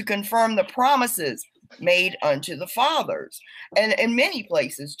 to confirm the promises made unto the fathers. And in many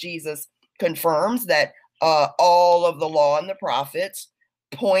places, Jesus confirms that all of the law and the prophets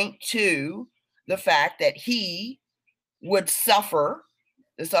point to the fact that he would suffer,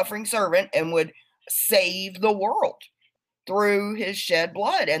 the suffering servant, and would save the world through his shed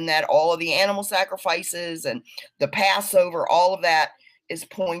blood, and that all of the animal sacrifices and the Passover, all of that is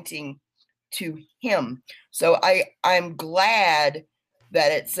pointing to him. So I'm glad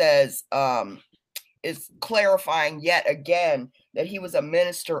that it says, is clarifying yet again that he was a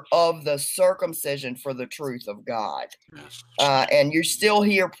minister of the circumcision for the truth of God. And you still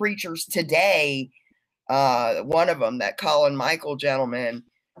hear preachers today, one of them, that Colin Michael gentleman,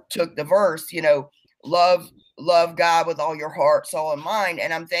 took the verse, love God with all your heart, soul, and mind.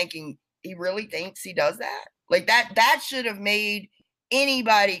 And I'm thinking, he really thinks he does that? Like that should have made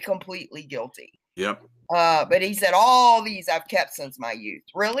anybody completely guilty. Yep. But he said, all these I've kept since my youth.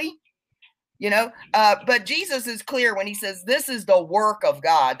 Really? But Jesus is clear when he says, this is the work of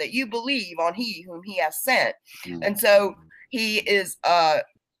God, that you believe on he whom he has sent. Mm-hmm. And so he is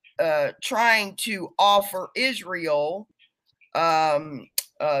trying to offer Israel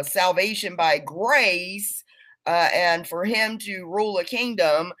salvation by grace, and for him to rule a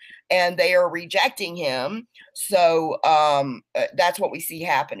kingdom, and they are rejecting him. So that's what we see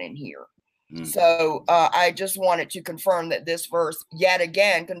happening here. Mm-hmm. So I just wanted to confirm that this verse yet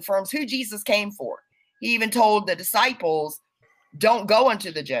again confirms who Jesus came for. He even told the disciples, don't go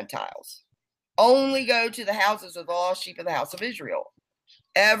unto the Gentiles, only go to the houses of the lost sheep of the house of Israel.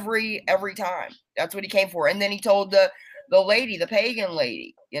 Every time. That's what he came for. And then he told the lady, the pagan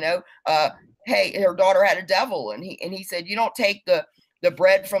lady, hey, her daughter had a devil, and he said, you don't take the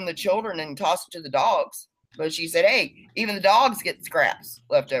bread from the children and toss it to the dogs. But she said, hey, even the dogs get scraps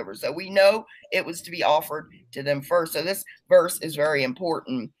left over. So we know it was to be offered to them first. So this verse is very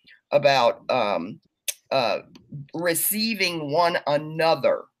important about receiving one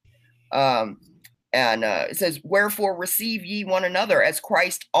another. And it says, wherefore receive ye one another as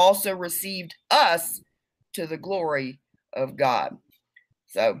Christ also received us to the glory of God.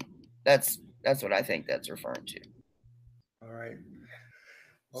 So that's what I think that's referring to. All right.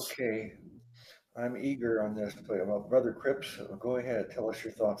 Okay. I'm eager on this. Well, Brother Cripps, go ahead. Tell us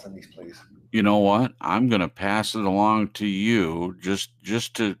your thoughts on these, please. You know what? I'm going to pass it along to you just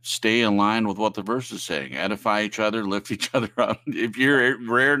to stay in line with what the verse is saying. Edify each other, lift each other up. If you're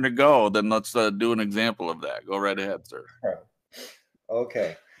raring to go, then let's do an example of that. Go right ahead, sir.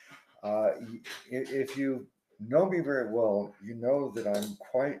 Okay. If you know me very well, you know that I'm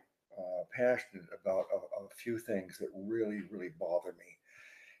quite passionate about a few things that really, really bother me.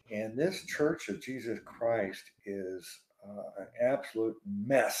 And this Church of Jesus Christ is an absolute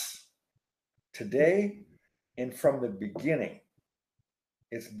mess. Today, And from the beginning,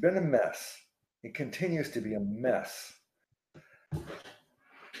 it's been a mess. It continues to be a mess.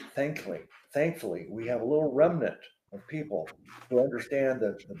 Thankfully, we have a little remnant of people who understand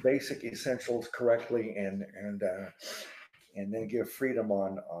the basic essentials correctly and then give freedom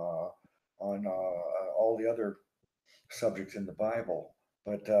on all the other subjects in the Bible.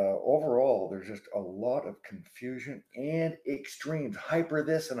 But overall, there's just a lot of confusion and extremes. Hyper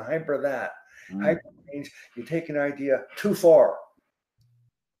this and hyper that. Hyper means you take an idea too far.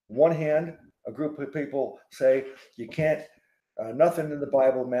 One hand, a group of people say you can't, nothing in the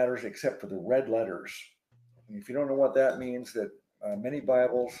Bible matters except for the red letters. And if you don't know what that means, that many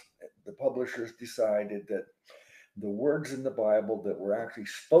Bibles, the publishers decided that the words in the Bible that were actually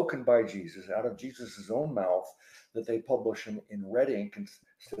spoken by Jesus, out of Jesus's own mouth, that they publish in red ink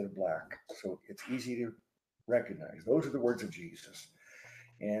instead of black. So it's easy to recognize. Those are the words of Jesus.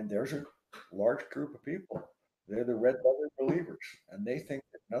 And there's a large group of people. They're the red letter believers, and they think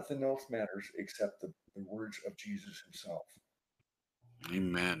that nothing else matters except the words of Jesus himself.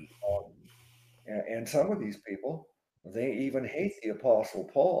 Amen. And some of these people, they even hate the Apostle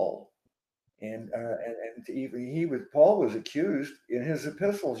Paul. And even Paul was accused in his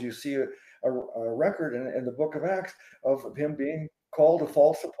epistles. You see a record in the book of Acts of him being called a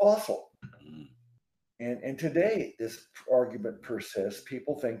false apostle. And today this argument persists,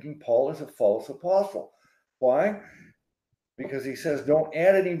 people thinking Paul is a false apostle. Why? Because he says, don't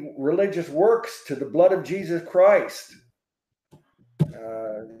add any religious works to the blood of Jesus Christ.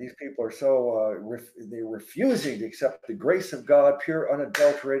 These people are so, they're refusing to accept the grace of God, pure,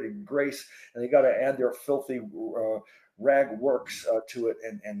 unadulterated grace, and they got to add their filthy rag works to it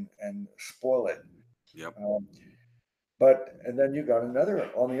and spoil it. Yep. And then you got another,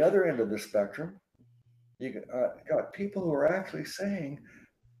 on the other end of the spectrum, you got people who are actually saying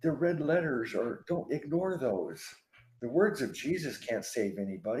the red letters, or don't ignore those. The words of Jesus can't save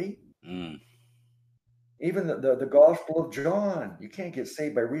anybody. Even the Gospel of John, you can't get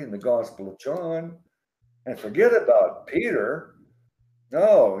saved by reading the Gospel of John. And forget about Peter.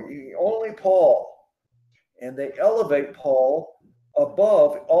 No, only Paul. And they elevate Paul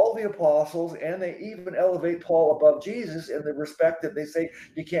above all the apostles, and they even elevate Paul above Jesus in the respect that they say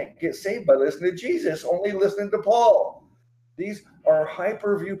you can't get saved by listening to Jesus, only listening to Paul. These are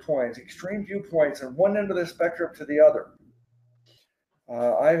hyper viewpoints, extreme viewpoints, on one end of the spectrum to the other.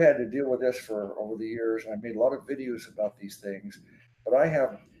 I've had to deal with this for over the years, and I made a lot of videos about these things. But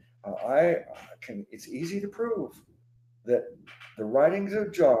it's easy to prove that the writings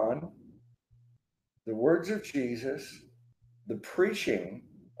of John, the words of Jesus, the preaching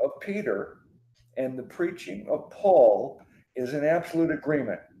of Peter, and the preaching of Paul is in absolute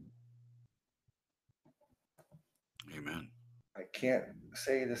agreement. Amen. I can't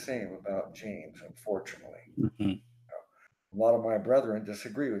say the same about James, unfortunately. Mm-hmm. A lot of my brethren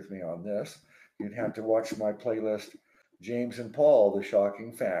disagree with me on this. You'd have to watch my playlist, James and Paul, The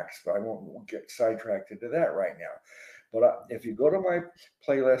Shocking Facts, but I won't get sidetracked into that right now. But if you go to my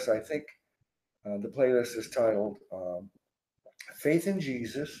playlist, I think the playlist is titled Faith in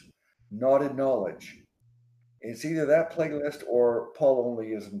Jesus, Not in Knowledge. It's either that playlist or Paul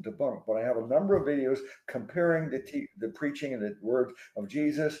Onlyism Debunked. But I have a number of videos comparing the preaching and the words of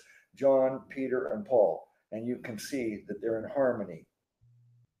Jesus, John, Peter, and Paul. And you can see that they're in harmony.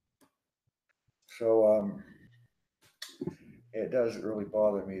 So it does really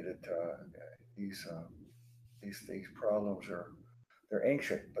bother me that these problems they're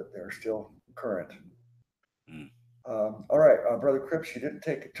ancient, but they're still current. All right, Brother Cripps, you didn't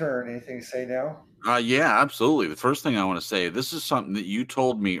take a turn. Anything to say now? Yeah, absolutely. The first thing I want to say, this is something that you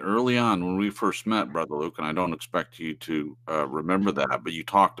told me early on when we first met, Brother Luke, and I don't expect you to remember that, but you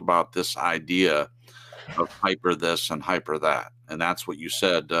talked about this idea of hyper this and hyper that. And that's what you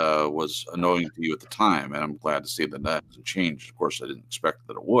said was annoying to you at the time. And I'm glad to see that that hasn't changed. Of course, I didn't expect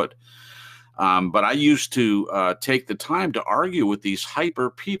that it would. But I used to take the time to argue with these hyper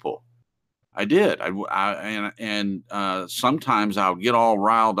people. I did. And sometimes I would get all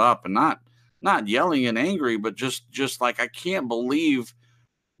riled up and not yelling and angry, but just like, I can't believe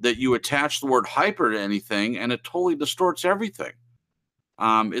that you attach the word hyper to anything and it totally distorts everything.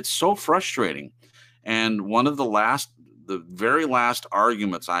 It's so frustrating. And one of the very last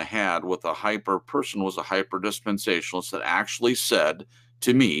arguments I had with a hyper person was a hyper dispensationalist that actually said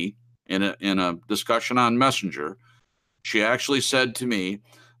to me in a discussion on Messenger, she actually said to me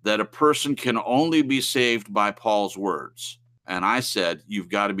that a person can only be saved by Paul's words. And I said, you've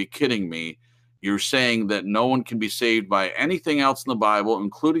got to be kidding me. You're saying that no one can be saved by anything else in the Bible,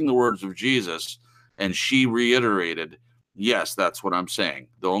 including the words of Jesus. And she reiterated Yes, that's what I'm saying.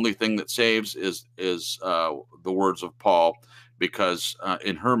 The only thing that saves is the words of Paul, because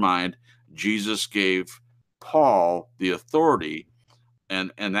in her mind, Jesus gave Paul the authority,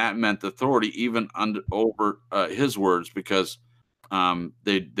 and that meant the authority even over his words, because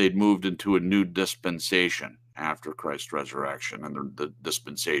they'd moved into a new dispensation after Christ's resurrection, and the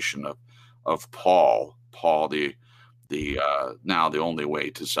dispensation of Paul, the now the only way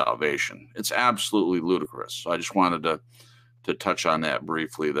to salvation. It's absolutely ludicrous. So I just wanted to touch on that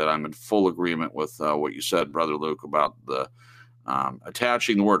briefly, that I'm in full agreement with what you said, Brother Luke, about the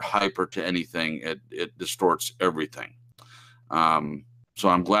attaching the word hyper to anything. It distorts everything. So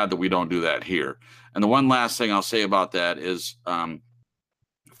I'm glad that we don't do that here. And the one last thing I'll say about that is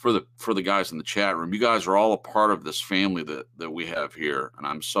for the guys in the chat room, you guys are all a part of this family that we have here, and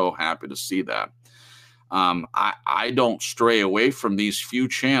I'm so happy to see that. I don't stray away from these few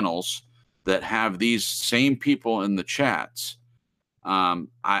channels that have these same people in the chats.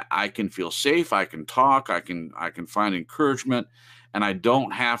 I can feel safe. I can talk. I can find encouragement, and I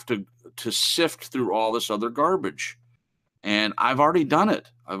don't have to sift through all this other garbage. And I've already done it.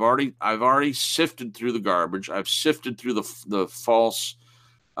 I've already sifted through the garbage. I've sifted through the false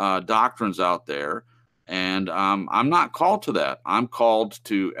doctrines out there. And I'm not called to that. I'm called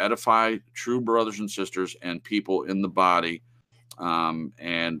to edify true brothers and sisters and people in the body,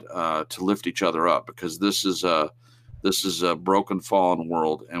 and to lift each other up, because this is a broken, fallen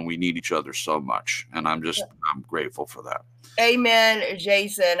world, and we need each other so much. And I'm grateful for that. Amen,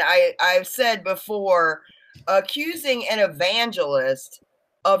 Jason. I've said before, accusing an evangelist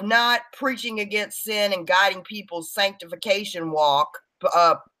of not preaching against sin and guiding people's sanctification walk,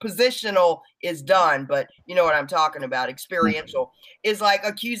 positional is done, but you know what I'm talking about, experiential, is like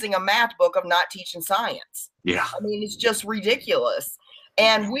accusing a math book of not teaching science. Yeah. I mean, it's just ridiculous.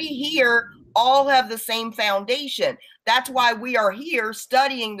 And we here all have the same foundation. That's why we are here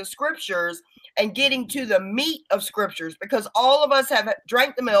studying the scriptures and getting to the meat of scriptures, because all of us have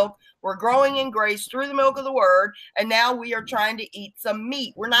drank the milk. We're growing in grace through the milk of the word, and now we are trying to eat some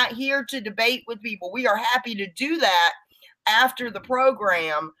meat. We're not here to debate with people. We are happy to do that after the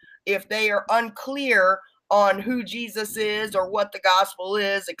program if they are unclear on who Jesus is or what the gospel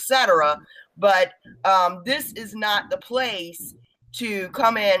is, etc. But this is not the place to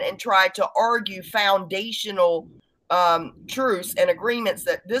come in and try to argue foundational truths and agreements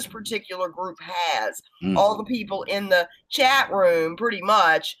that this particular group has. All the people in the chat room pretty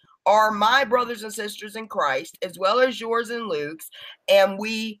much are my brothers and sisters in Christ, as well as yours and Luke's, and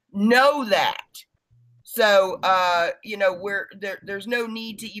we know that. So, there's no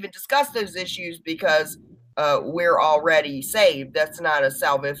need to even discuss those issues, because we're already saved. That's not a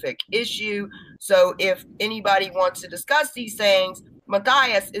salvific issue. So if anybody wants to discuss these things,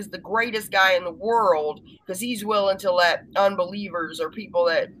 Matthias is the greatest guy in the world, because he's willing to let unbelievers or people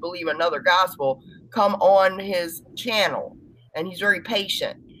that believe another gospel come on his channel, and he's very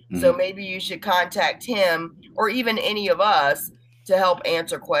patient. So maybe you should contact him, or even any of us, to help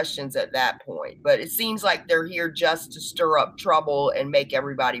answer questions at that point. But it seems like they're here just to stir up trouble and make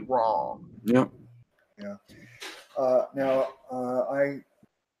everybody wrong. Yeah. Yeah. Now, I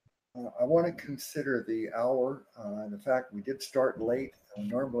want to consider the hour and the fact we did start late.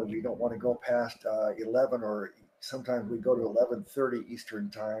 Normally, we don't want to go past 11, or sometimes we go to 11:30 Eastern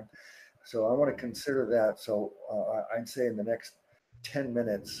time. So I want to consider that. So I'd say in the next 10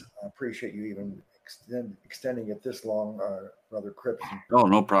 minutes, I appreciate you even extending it this long, Brother Cripps. Oh,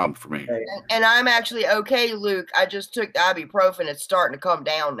 no problem for me. Hey. And I'm actually okay, Luke. I just took the ibuprofen. It's starting to come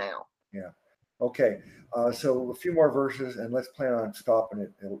down now. Yeah. Okay. So a few more verses, and let's plan on stopping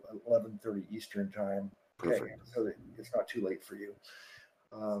at 11:30 Eastern time. Okay. Perfect. So that it's not too late for you.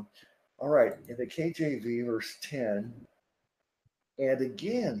 All right. In the KJV, verse 10, and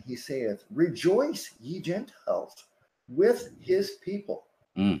again he saith, rejoice, ye Gentiles, with his people.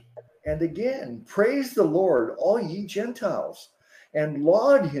 And again, praise the Lord, all ye Gentiles, and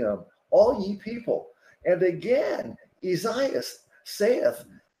laud him, all ye people. And again, Isaiah saith,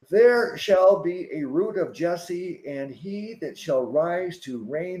 there shall be a root of Jesse, and he that shall rise to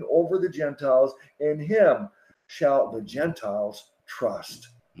reign over the Gentiles, in him shall the Gentiles trust.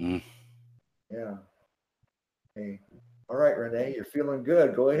 Yeah. Hey. All right, Renee, you're feeling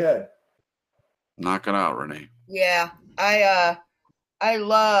good. Go ahead. Knock it out, Renee. Yeah, I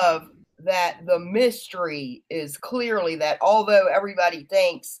love that the mystery is clearly that although everybody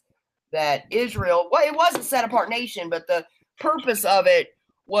thinks that Israel, well, it was a set apart nation, but the purpose of it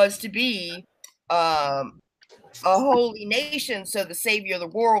was to be a holy nation, so the Savior of the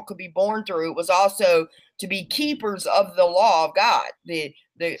world could be born through. It was also to be keepers of the law of God. The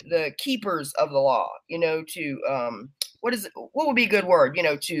the keepers of the law, to what would be a good word,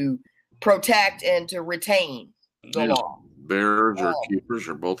 to protect and to retain the law. Bearers or keepers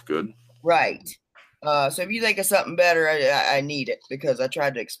are both good. Right. So if you think of something better, I need it, because I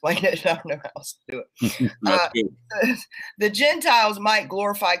tried to explain it. I don't know how else to do it. The Gentiles might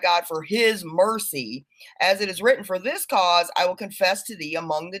glorify God for his mercy, as it is written, for this cause I will confess to thee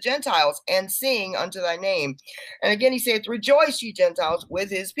among the Gentiles and sing unto thy name. And again, he saith, rejoice, ye Gentiles, with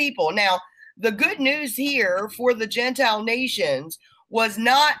his people. Now, the good news here for the Gentile nations was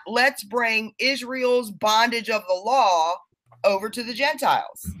not, let's bring Israel's bondage of the law over to the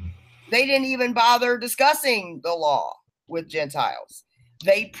Gentiles. They didn't even bother discussing the law with Gentiles.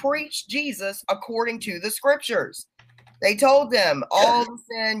 They preached Jesus according to the scriptures. They told them, all the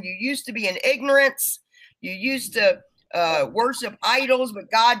sin, you used to be in ignorance. You used to worship idols, but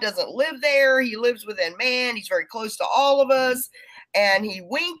God doesn't live there. He lives within man. He's very close to all of us. And he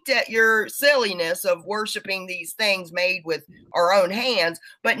winked at your silliness of worshiping these things made with our own hands.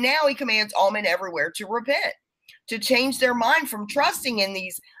 But now he commands all men everywhere to repent, to change their mind from trusting in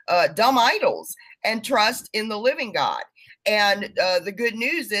these dumb idols and trust in the living God. And the good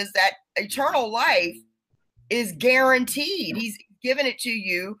news is that eternal life is guaranteed. He's given it to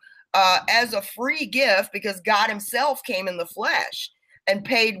you as a free gift, because God himself came in the flesh and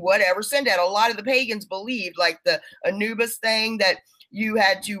paid whatever sin debt. A lot of the pagans believed, like the Anubis thing, that you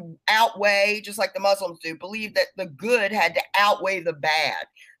had to outweigh, just like the Muslims do, believe that the good had to outweigh the bad.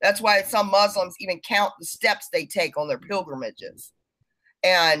 That's why some Muslims even count the steps they take on their pilgrimages.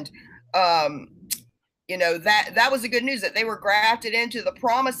 And, that was the good news, that they were grafted into the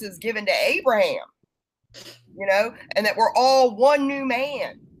promises given to Abraham, and that we're all one new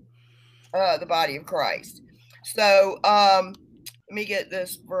man, the body of Christ. So, let me get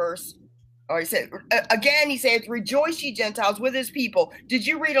this verse. Oh, he said, again, he says, rejoice, ye Gentiles, with his people. Did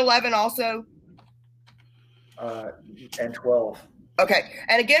you read 11 also? And 12. Okay.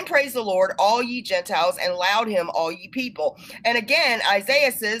 And again, praise the Lord, all ye Gentiles, and laud him, all ye people. And again,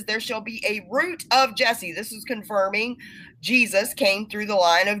 Isaiah says, there shall be a root of Jesse. This is confirming Jesus came through the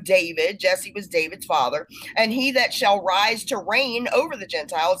line of David. Jesse was David's father. And he that shall rise to reign over the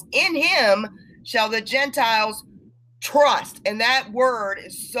Gentiles, in him shall the Gentiles trust. And that word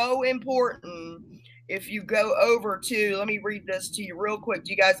is so important. If you go over to, let me read this to you real quick.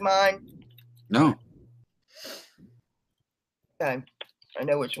 Do you guys mind? No. Okay. I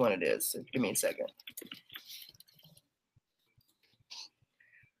know which one it is. So give me a second.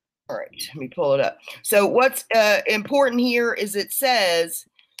 All right. Let me pull it up. So what's important here is it says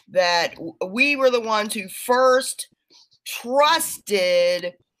that we were the ones who first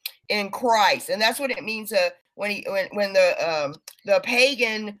trusted in Christ. And that's what it means when the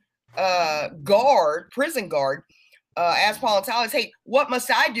pagan prison guard asked Paul and Silas, hey, what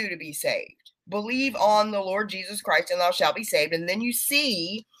must I do to be saved? Believe on the Lord Jesus Christ and thou shalt be saved. And then you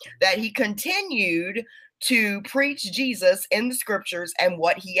see that he continued to preach Jesus in the scriptures and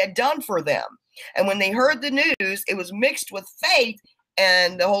what he had done for them. And when they heard the news, it was mixed with faith,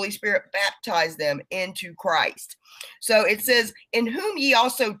 and the Holy Spirit baptized them into Christ. So it says, in whom ye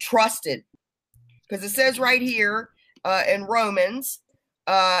also trusted. Because it says right here in Romans,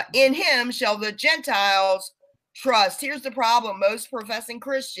 in him shall the Gentiles trust. Here's the problem. Most professing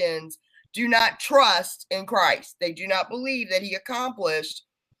Christians do not trust in Christ. They do not believe that he accomplished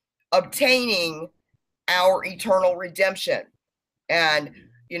obtaining our eternal redemption. And,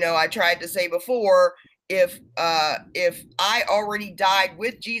 I tried to say before, if I already died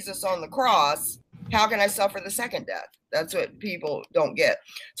with Jesus on the cross, how can I suffer the second death? That's what people don't get.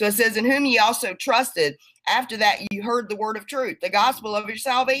 So it says, in whom ye also trusted. After that, ye heard the word of truth, the gospel of your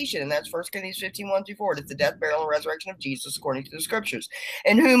salvation. And that's 1 Corinthians 15, 1-4. It's the death, burial, and resurrection of Jesus according to the scriptures.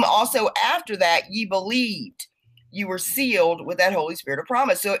 In whom also after that ye believed. You were sealed with that Holy Spirit of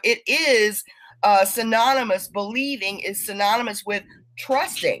promise. So it is synonymous. Believing is synonymous with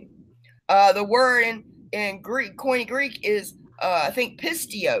trusting. The word in Greek, Koine Greek, is, I think,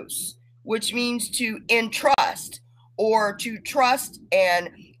 pistios, which means to entrust, or to trust and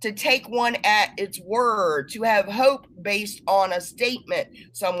to take one at its word, to have hope based on a statement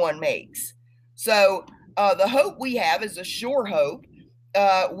someone makes. So the hope we have is a sure hope.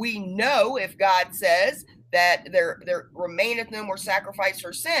 We know if God says that there remaineth no more sacrifice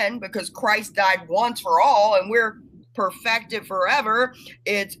for sin, because Christ died once for all and we're perfected forever.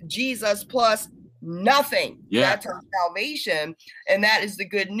 It's Jesus plus nothing. Yeah. That's our salvation. And that is the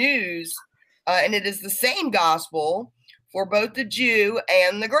good news. And it is the same gospel for both the Jew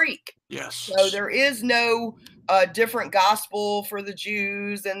and the Greek. Yes. So there is no different gospel for the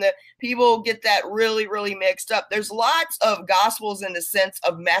Jews, and the people get that really, really mixed up. There's lots of gospels in the sense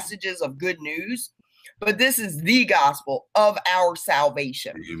of messages of good news, but this is the gospel of our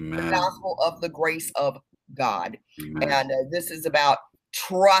salvation, Amen. the gospel of the grace of God. Amen. And this is about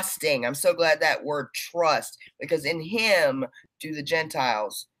trusting. I'm so glad that word trust, because in him do the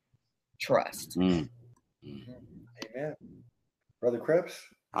Gentiles trust. Mm. Amen. Brother Cripps?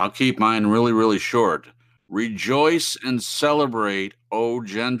 I'll keep mine really, really short. Rejoice and celebrate, O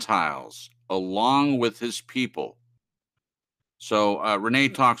Gentiles, along with his people. So Renee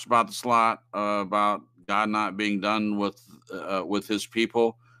talks about this a lot, about God not being done with his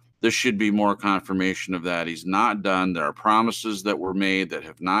people. This should be more confirmation of that. He's not done. There are promises that were made that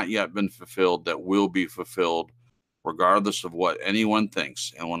have not yet been fulfilled, that will be fulfilled, regardless of what anyone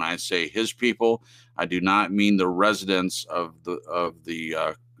thinks. And when I say his people, I do not mean the residents of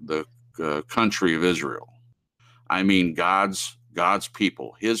the country of Israel. I mean God's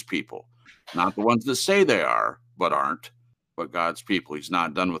people, his people, not the ones that say they are but aren't, but God's people. He's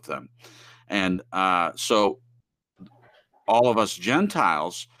not done with them. And so all of us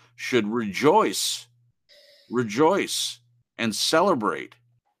Gentiles should rejoice and celebrate.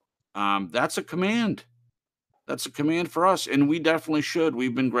 That's a command. That's a command for us, and we definitely should.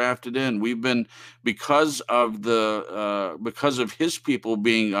 We've been grafted in. We've been, because of his people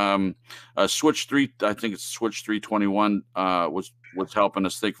being switch 3. I think it's switch 321 was helping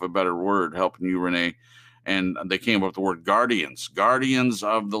us think of a better word, helping you, Renee. And they came up with the word guardians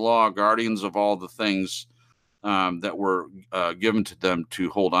of the law, guardians of all the things that were given to them to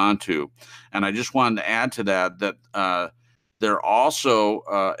hold on to. And I just wanted to add to that they're also,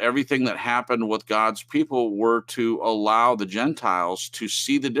 everything that happened with God's people were to allow the Gentiles to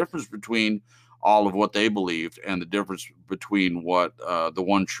see the difference between all of what they believed and the difference between what the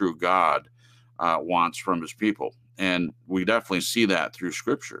one true God wants from his people. And we definitely see that through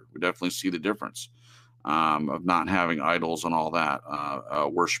Scripture. We definitely see the difference of not having idols and all that,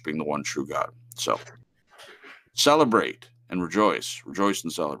 worshiping the one true God. So celebrate and rejoice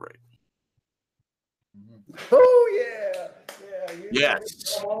and celebrate. Oh, yeah.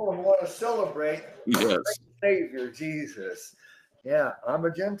 Yes. All of them want to celebrate Yes. Savior Jesus. Yeah, I'm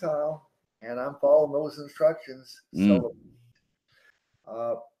a Gentile, and I'm following those instructions.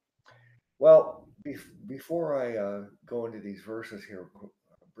 Well, before I go into these verses here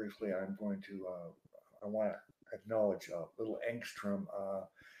briefly, I'm going to I want to acknowledge a little angstrom.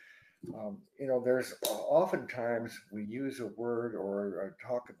 There's oftentimes we use a word or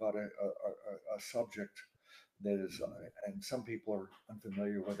talk about a subject that is, and some people are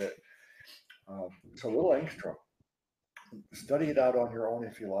unfamiliar with it. So a little angstrom. Study it out on your own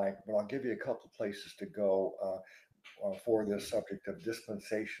if you like, but I'll give you a couple of places to go for this subject of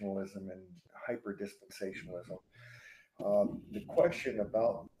dispensationalism and hyper-dispensationalism. The question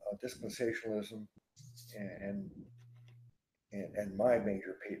about dispensationalism and my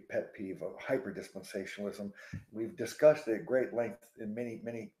major pet peeve of hyper-dispensationalism, we've discussed it at great length in many,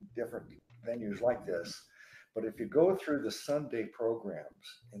 many different venues like this. But if you go through the Sunday programs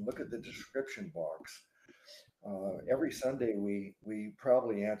and look at the description box, every Sunday we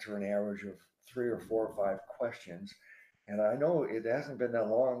probably answer an average of 3 or 4 or 5 questions. And I know it hasn't been that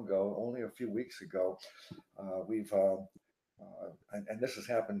long ago, only a few weeks ago, we've and this has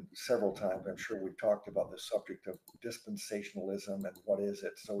happened several times. I'm sure we've talked about the subject of dispensationalism and what is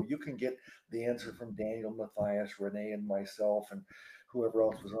it. So you can get the answer from Daniel, Matthias, Renee, and myself, and whoever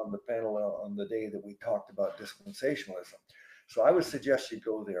else was on the panel on the day that we talked about dispensationalism. So I would suggest you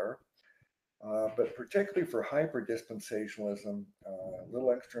go there. But particularly for hyper-dispensationalism, Little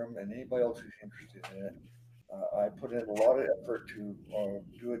Engstrom and anybody else who's interested in it, I put in a lot of effort to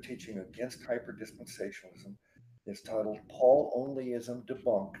do a teaching against hyper-dispensationalism. It's titled Paul-Onlyism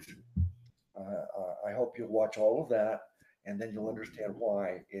Debunked. I hope you'll watch all of that, and then you'll understand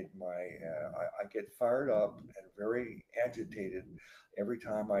why I get fired up and very agitated every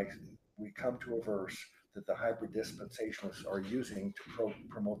time we come to a verse that the hyper-dispensationalists are using to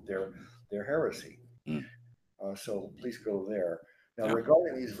promote their heresy. So please go there. Now,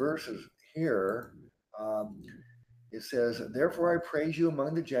 regarding these verses here, it says, therefore I praise you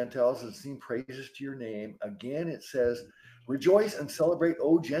among the Gentiles and sing praises to your name. Again, it says, rejoice and celebrate,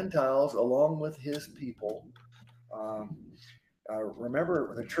 O Gentiles, along with his people.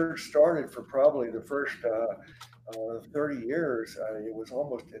 Remember, the church started for probably the first 30 years. It was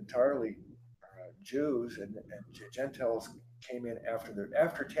almost entirely Jews, and Gentiles came in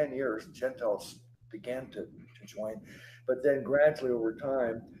after 10 years. Gentiles began to join, but then gradually over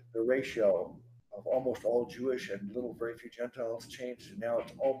time, the ratio almost all Jewish and very few Gentiles changed. And now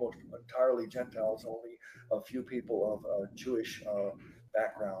it's almost entirely Gentiles, only a few people of Jewish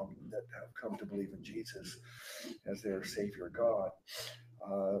background that have come to believe in Jesus as their Savior God.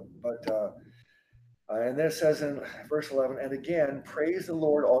 And then it says in verse 11, and again, praise the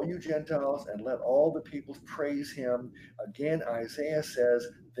Lord, all you Gentiles, and let all the peoples praise him. Again, Isaiah says,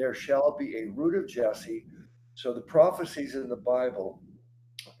 there shall be a root of Jesse. So the prophecies in the Bible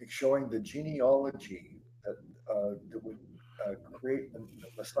showing the genealogy that would create the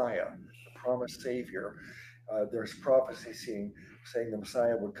Messiah, the promised Savior. There's prophecy saying the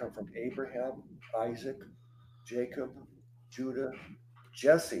Messiah would come from Abraham, Isaac, Jacob, Judah,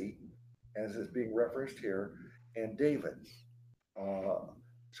 Jesse, as is being referenced here, and David.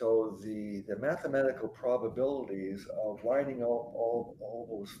 So the mathematical probabilities of lining up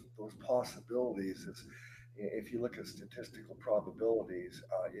all those possibilities is, if you look at statistical probabilities,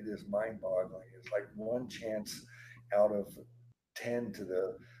 it is mind-boggling. It's like one chance out of 10 to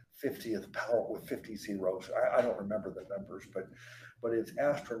the 50th power with 50 zeros. I don't remember the numbers, but it's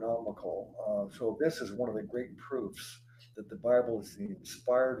astronomical. So this is one of the great proofs that the Bible is the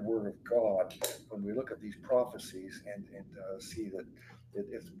inspired word of God. When we look at these prophecies and see that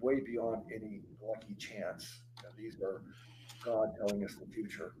it's way beyond any lucky chance. These are God telling us the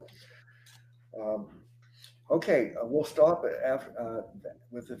future. Okay, we'll stop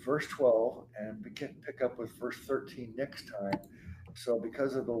with the verse 12 and pick up with verse 13 next time. So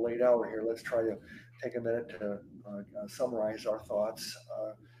because of the late hour here, let's try to take a minute to summarize our thoughts.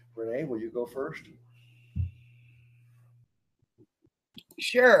 Renee, will you go first?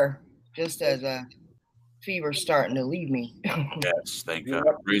 Sure. Just as a fever's starting to leave me. Yes, thank God.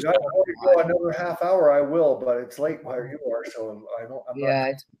 If I want to go another half hour, I will, but it's late where you are, so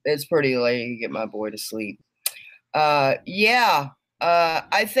it's pretty late to get my boy to sleep. I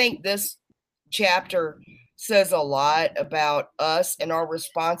think this chapter says a lot about us and our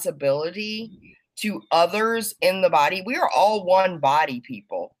responsibility to others in the body. We are all one body,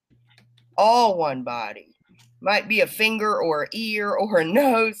 people. All one body. Might be a finger or an ear or a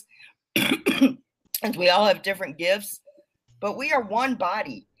nose, and we all have different gifts, but we are one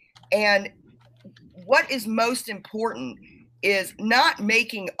body. And what is most important is not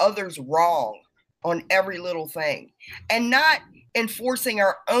making others wrong on every little thing, and not enforcing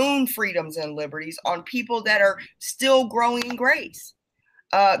our own freedoms and liberties on people that are still growing in grace.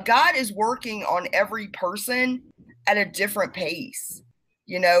 God is working on every person at a different pace.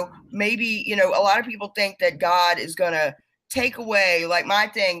 Maybe, a lot of people think that God is going to take away, like my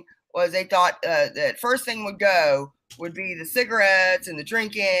thing was they thought that first thing would be the cigarettes and the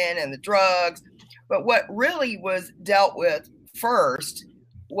drinking and the drugs. But what really was dealt with first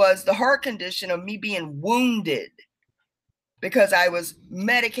was the heart condition of me being wounded because I was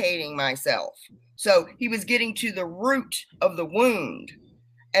medicating myself. So he was getting to the root of the wound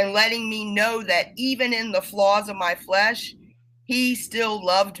and letting me know that even in the flaws of my flesh, he still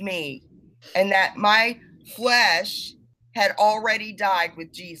loved me, and that my flesh had already died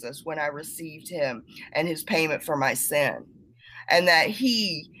with Jesus when I received him and his payment for my sin, and that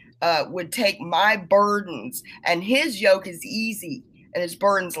he would take my burdens, and his yoke is easy and his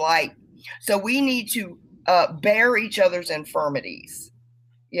burden's light. So we need to bear each other's infirmities,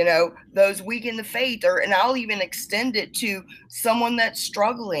 those weak in the faith, and I'll even extend it to someone that's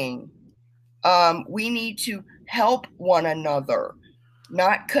struggling. We need to help one another,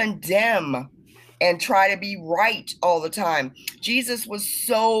 not condemn and try to be right all the time. Jesus was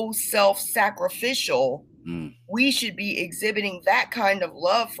so self-sacrificial. We should be exhibiting that kind of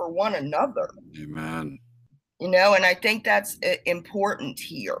love for one another. Amen. And I think that's important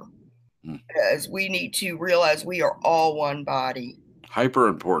here, as we need to realize we are all one body. Hyper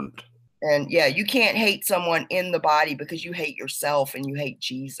important. And you can't hate someone in the body because you hate yourself and you hate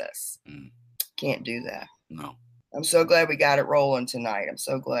Jesus. Can't do that. No. I'm so glad we got it rolling tonight. I'm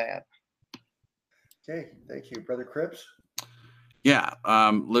so glad. Okay, thank you, Brother Cripps. Yeah,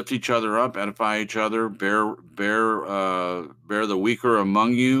 lift each other up, edify each other, bear the weaker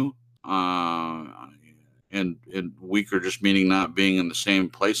among you, and weaker just meaning not being in the same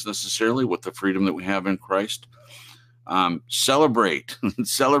place necessarily with the freedom that we have in Christ. Celebrate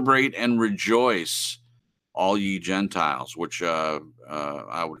and rejoice, all ye Gentiles, which I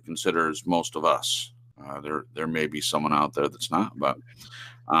would consider as most of us. There may be someone out there that's not, but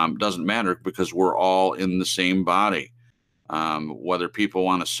doesn't matter because we're all in the same body. Whether people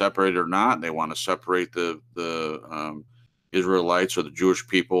want to separate or not, they want to separate the Israelites or the Jewish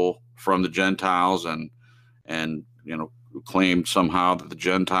people from the Gentiles, and claim somehow that the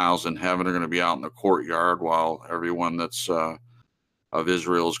Gentiles in heaven are going to be out in the courtyard while everyone that's of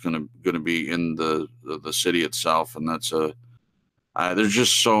Israel is going to be in the city itself, and that's there's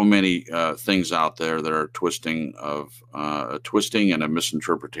just so many things out there that are twisting and a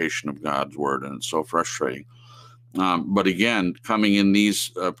misinterpretation of God's word, and it's so frustrating. But again, coming in these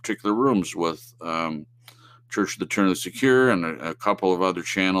particular rooms with Church of the Eternally Secure and a couple of other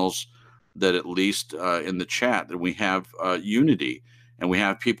channels, that at least in the chat that we have unity, and we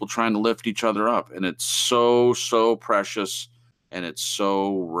have people trying to lift each other up, and it's so precious, and it's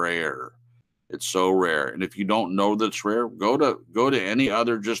so rare. It's so rare. And if you don't know that's rare, go to any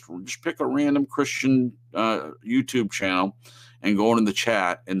other, just pick a random Christian YouTube channel and go into the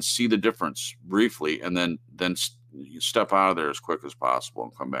chat and see the difference briefly, and then you step out of there as quick as possible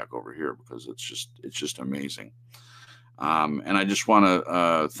and come back over here, because it's just amazing. And I just want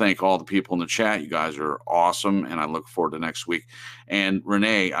to thank all the people in the chat. You guys are awesome, and I look forward to next week. And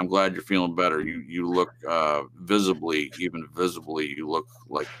Renee, I'm glad you're feeling better. You look visibly, you look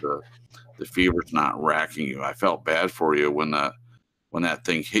like the fever's not racking you. I felt bad for you when that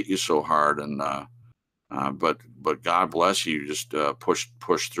thing hit you so hard, and but God bless you. You just push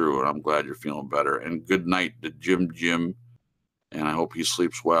through, and I'm glad you're feeling better. And good night to Jim, and I hope he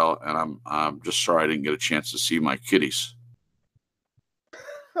sleeps well. And I'm just sorry I didn't get a chance to see my kitties.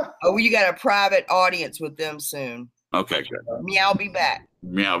 Oh, you got a private audience with them soon. Okay, good. Meow be back.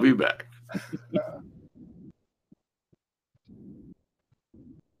 Meow be back.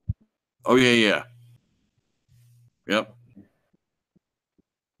 Oh yeah. Yep.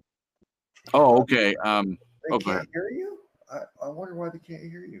 Oh, okay. They can't hear you? I wonder why they can't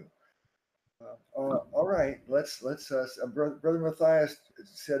hear you. All right, let's Brother Matthias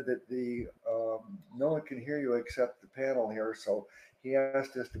said that no one can hear you except the panel here, so he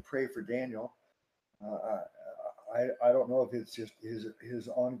asked us to pray for Daniel. I don't know if it's just his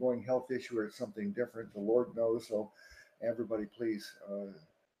ongoing health issue or it's something different. The Lord knows. So everybody, please,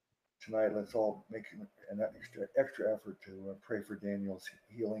 tonight let's all make an extra effort to pray for Daniel's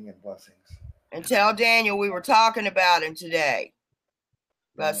healing and blessings. And tell Daniel we were talking about him today.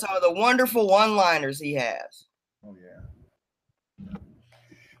 About some of the wonderful one-liners he has. Oh, yeah.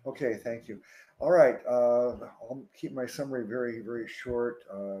 Okay, thank you. All right, I'll keep my summary very, very short.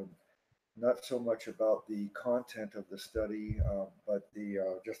 Not so much about the content of the study, but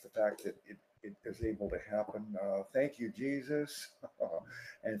just the fact that it is able to happen. Thank you, Jesus.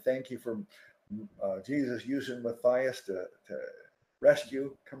 And thank you for Jesus using Matthias to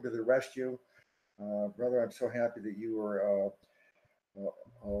come to the rescue. Brother, I'm so happy that you were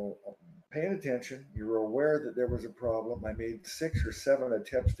paying attention. You were aware that there was a problem. I made 6 or 7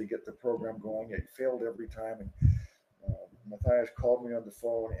 attempts to get the program going. It failed every time. And Matthias called me on the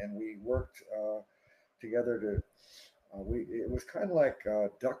phone, and we worked together to. It was kind of like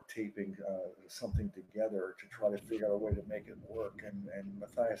duct taping something together to try to figure out a way to make it work. And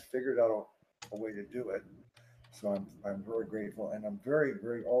Matthias figured out a way to do it. So I'm very grateful, and I'm very,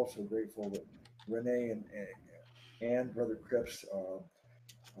 very also grateful that Renee and Brother Cripps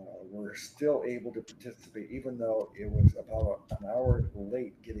were still able to participate, even though it was about an hour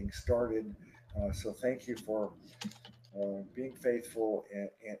late getting started. So thank you for being faithful and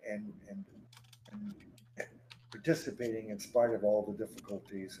participating in spite of all the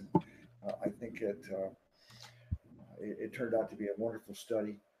difficulties. And I think it turned out to be a wonderful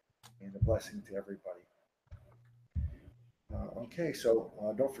study and a blessing to everybody. Okay, so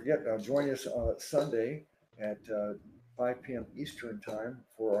don't forget, join us Sunday at 5 p.m. Eastern Time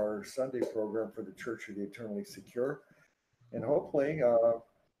for our Sunday program for the Church of the Eternally Secure. And hopefully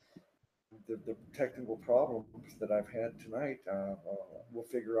the technical problems that I've had tonight, we'll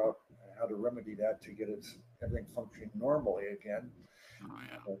figure out how to remedy that to get everything functioning normally again. Oh,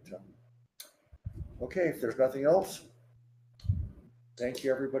 yeah. But, okay, if there's nothing else, thank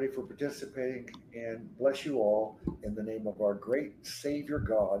you everybody for participating, and bless you all in the name of our great Savior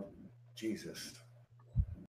God, Jesus.